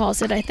Mike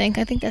calls it. I think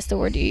that's the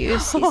word you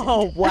use. Seasoned.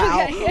 Oh,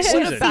 wow. Okay.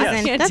 Seasoned,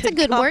 yes. That's a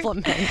good word.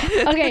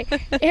 Okay.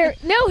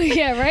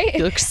 Right?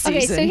 You look Okay, so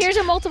seasoned. here's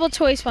a multiple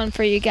choice one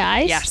for you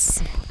guys.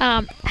 Yes.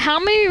 How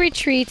many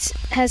retreats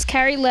has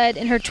Carrie led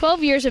in her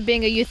 12 years of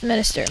being a youth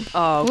minister?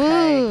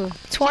 Okay. Ooh.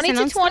 20 She's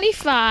to an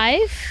 25,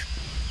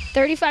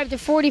 35 to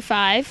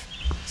 45,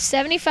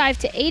 75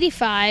 to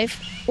 85,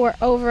 or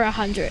over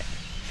 100?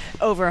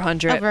 Over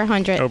 100. Over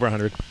 100. Over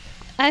 100.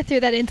 I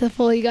threw that in to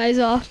pull you guys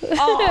off.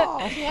 Oh.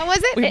 What was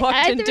it? We walked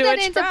I into threw that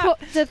a in trap.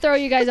 to throw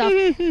you guys off.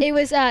 It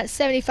was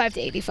 75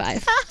 to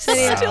 85. So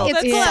Wow.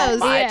 It's yeah. close.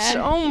 Much. Yeah.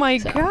 Oh, my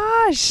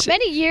gosh.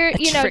 Many years,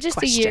 trick just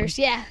question. the years.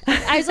 Yeah.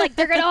 I was like,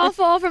 they're going to all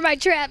fall for my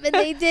trap, and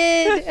they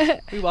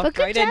did. We But walked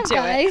good right job, into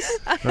guys.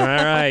 it. All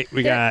right.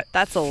 We got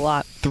That's a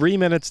lot. 3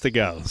 minutes to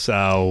go.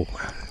 So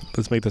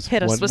let's make this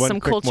Hit us with some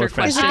quick, culture more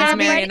fast. questions. I'm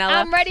ready, Marianella.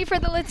 I'm ready for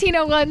the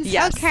Latino ones.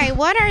 Yes. Okay,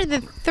 what are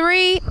the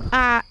 3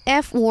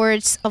 F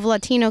words of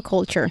Latino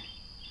culture?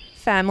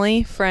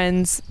 Family,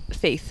 friends,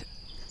 faith.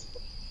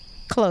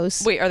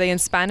 Close. Wait, are they in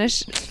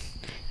Spanish?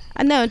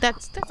 No,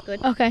 that's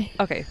good. Okay.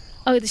 Okay.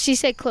 Oh, she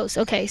said close.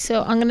 Okay,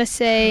 so I'm going to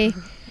say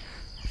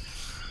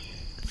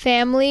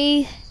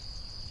family,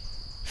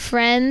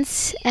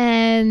 friends,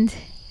 and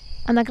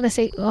I'm not going to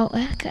say,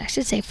 I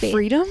should say faith.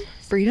 Freedom?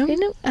 Freedom?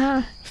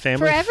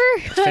 Family,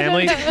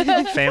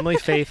 Forever? family,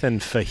 faith,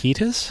 and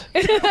fajitas.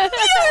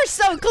 You're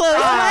so close,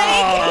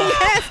 Mike.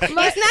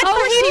 It's not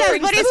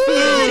fajitas, but it's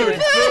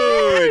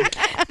food.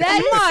 That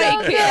is so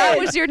Mike, good. that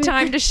was your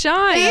time to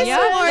shine. These Yeah.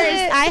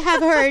 words I have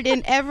heard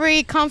in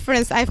every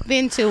conference I've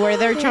been to where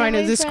they're trying to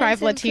Family, describe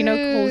friends, and Latino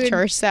food.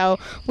 culture. So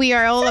we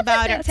are all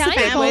about our Italian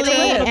culture a family little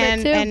bit,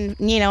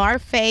 and our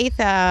faith.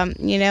 And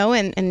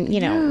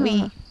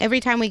we every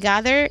time we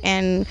gather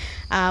and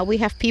we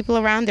have people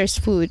around, there's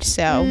food.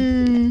 So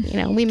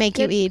we make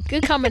you eat.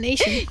 Good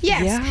combination.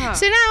 Yes. Yeah.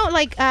 So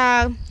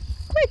now,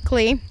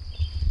 quickly,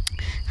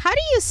 how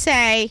do you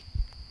say?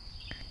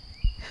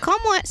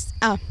 ¿Cómo es?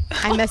 Oh,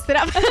 I messed it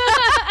up.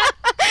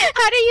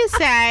 How do you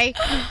say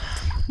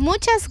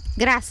muchas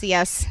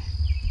gracias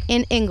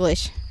in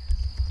English?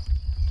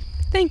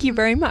 Thank you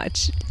very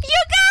much.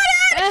 You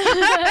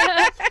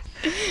got it!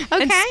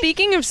 Okay. And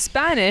speaking of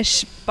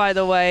Spanish, by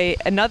the way,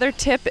 another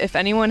tip if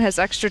anyone has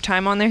extra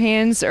time on their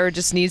hands or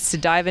just needs to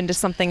dive into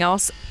something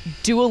else,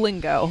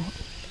 Duolingo.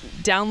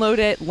 Download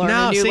it, learn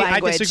a new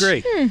language. I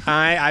disagree.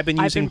 I've been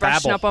I've using been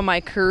brushing Babbel. up on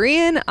my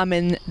Korean. I'm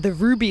in the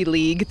Ruby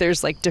League.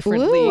 There's like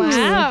different Ooh. leagues.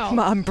 Wow.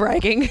 I'm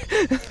bragging.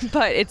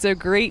 But it's a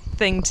great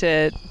thing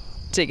to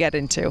to get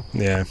into.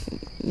 Yeah.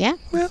 Yeah.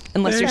 Well,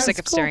 Unless you're there- sick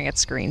of staring at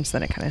screens,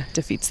 then it kind of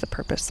defeats the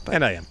purpose. But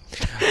And I am.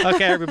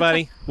 Okay,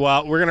 everybody.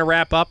 Well, we're gonna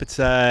wrap up. It's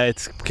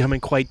becoming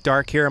quite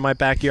dark here in my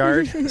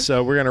backyard,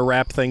 so we're gonna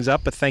wrap things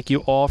up. But thank you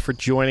all for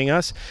joining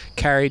us.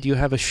 Carrie, do you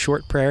have a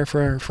short prayer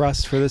for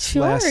us for this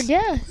Sure, last?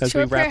 yeah. as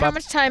Short we wrap prayer. How up?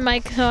 much time,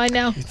 Mike? Oh, I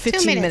know.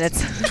 15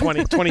 minutes.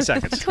 20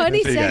 seconds.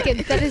 20 There you go.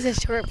 seconds. That is a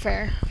short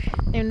prayer.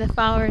 In the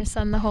Father, and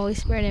Son, and the Holy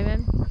Spirit.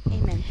 Amen.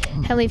 Amen.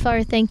 Heavenly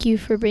Father, thank you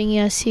for bringing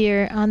us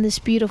here on this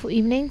beautiful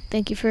evening.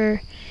 Thank you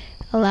for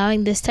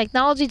allowing this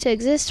technology to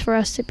exist for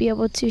us to be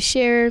able to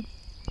share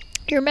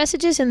your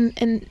messages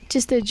and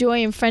just the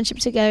joy and friendship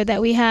together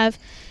that we have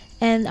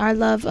and our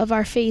love of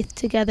our faith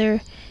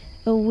together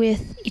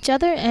with each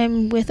other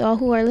and with all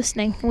who are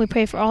listening. And we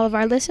pray for all of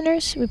our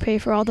listeners. We pray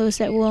for all those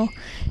that will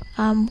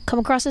come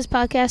across this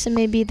podcast and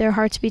maybe their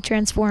hearts be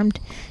transformed.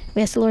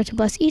 We ask the Lord to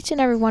bless each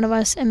and every one of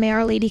us, and may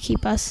Our Lady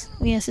keep us.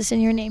 We ask this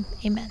in your name.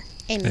 Amen.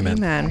 Amen. Amen.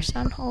 Amen. Our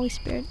Son, Holy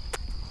Spirit.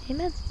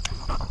 Amen.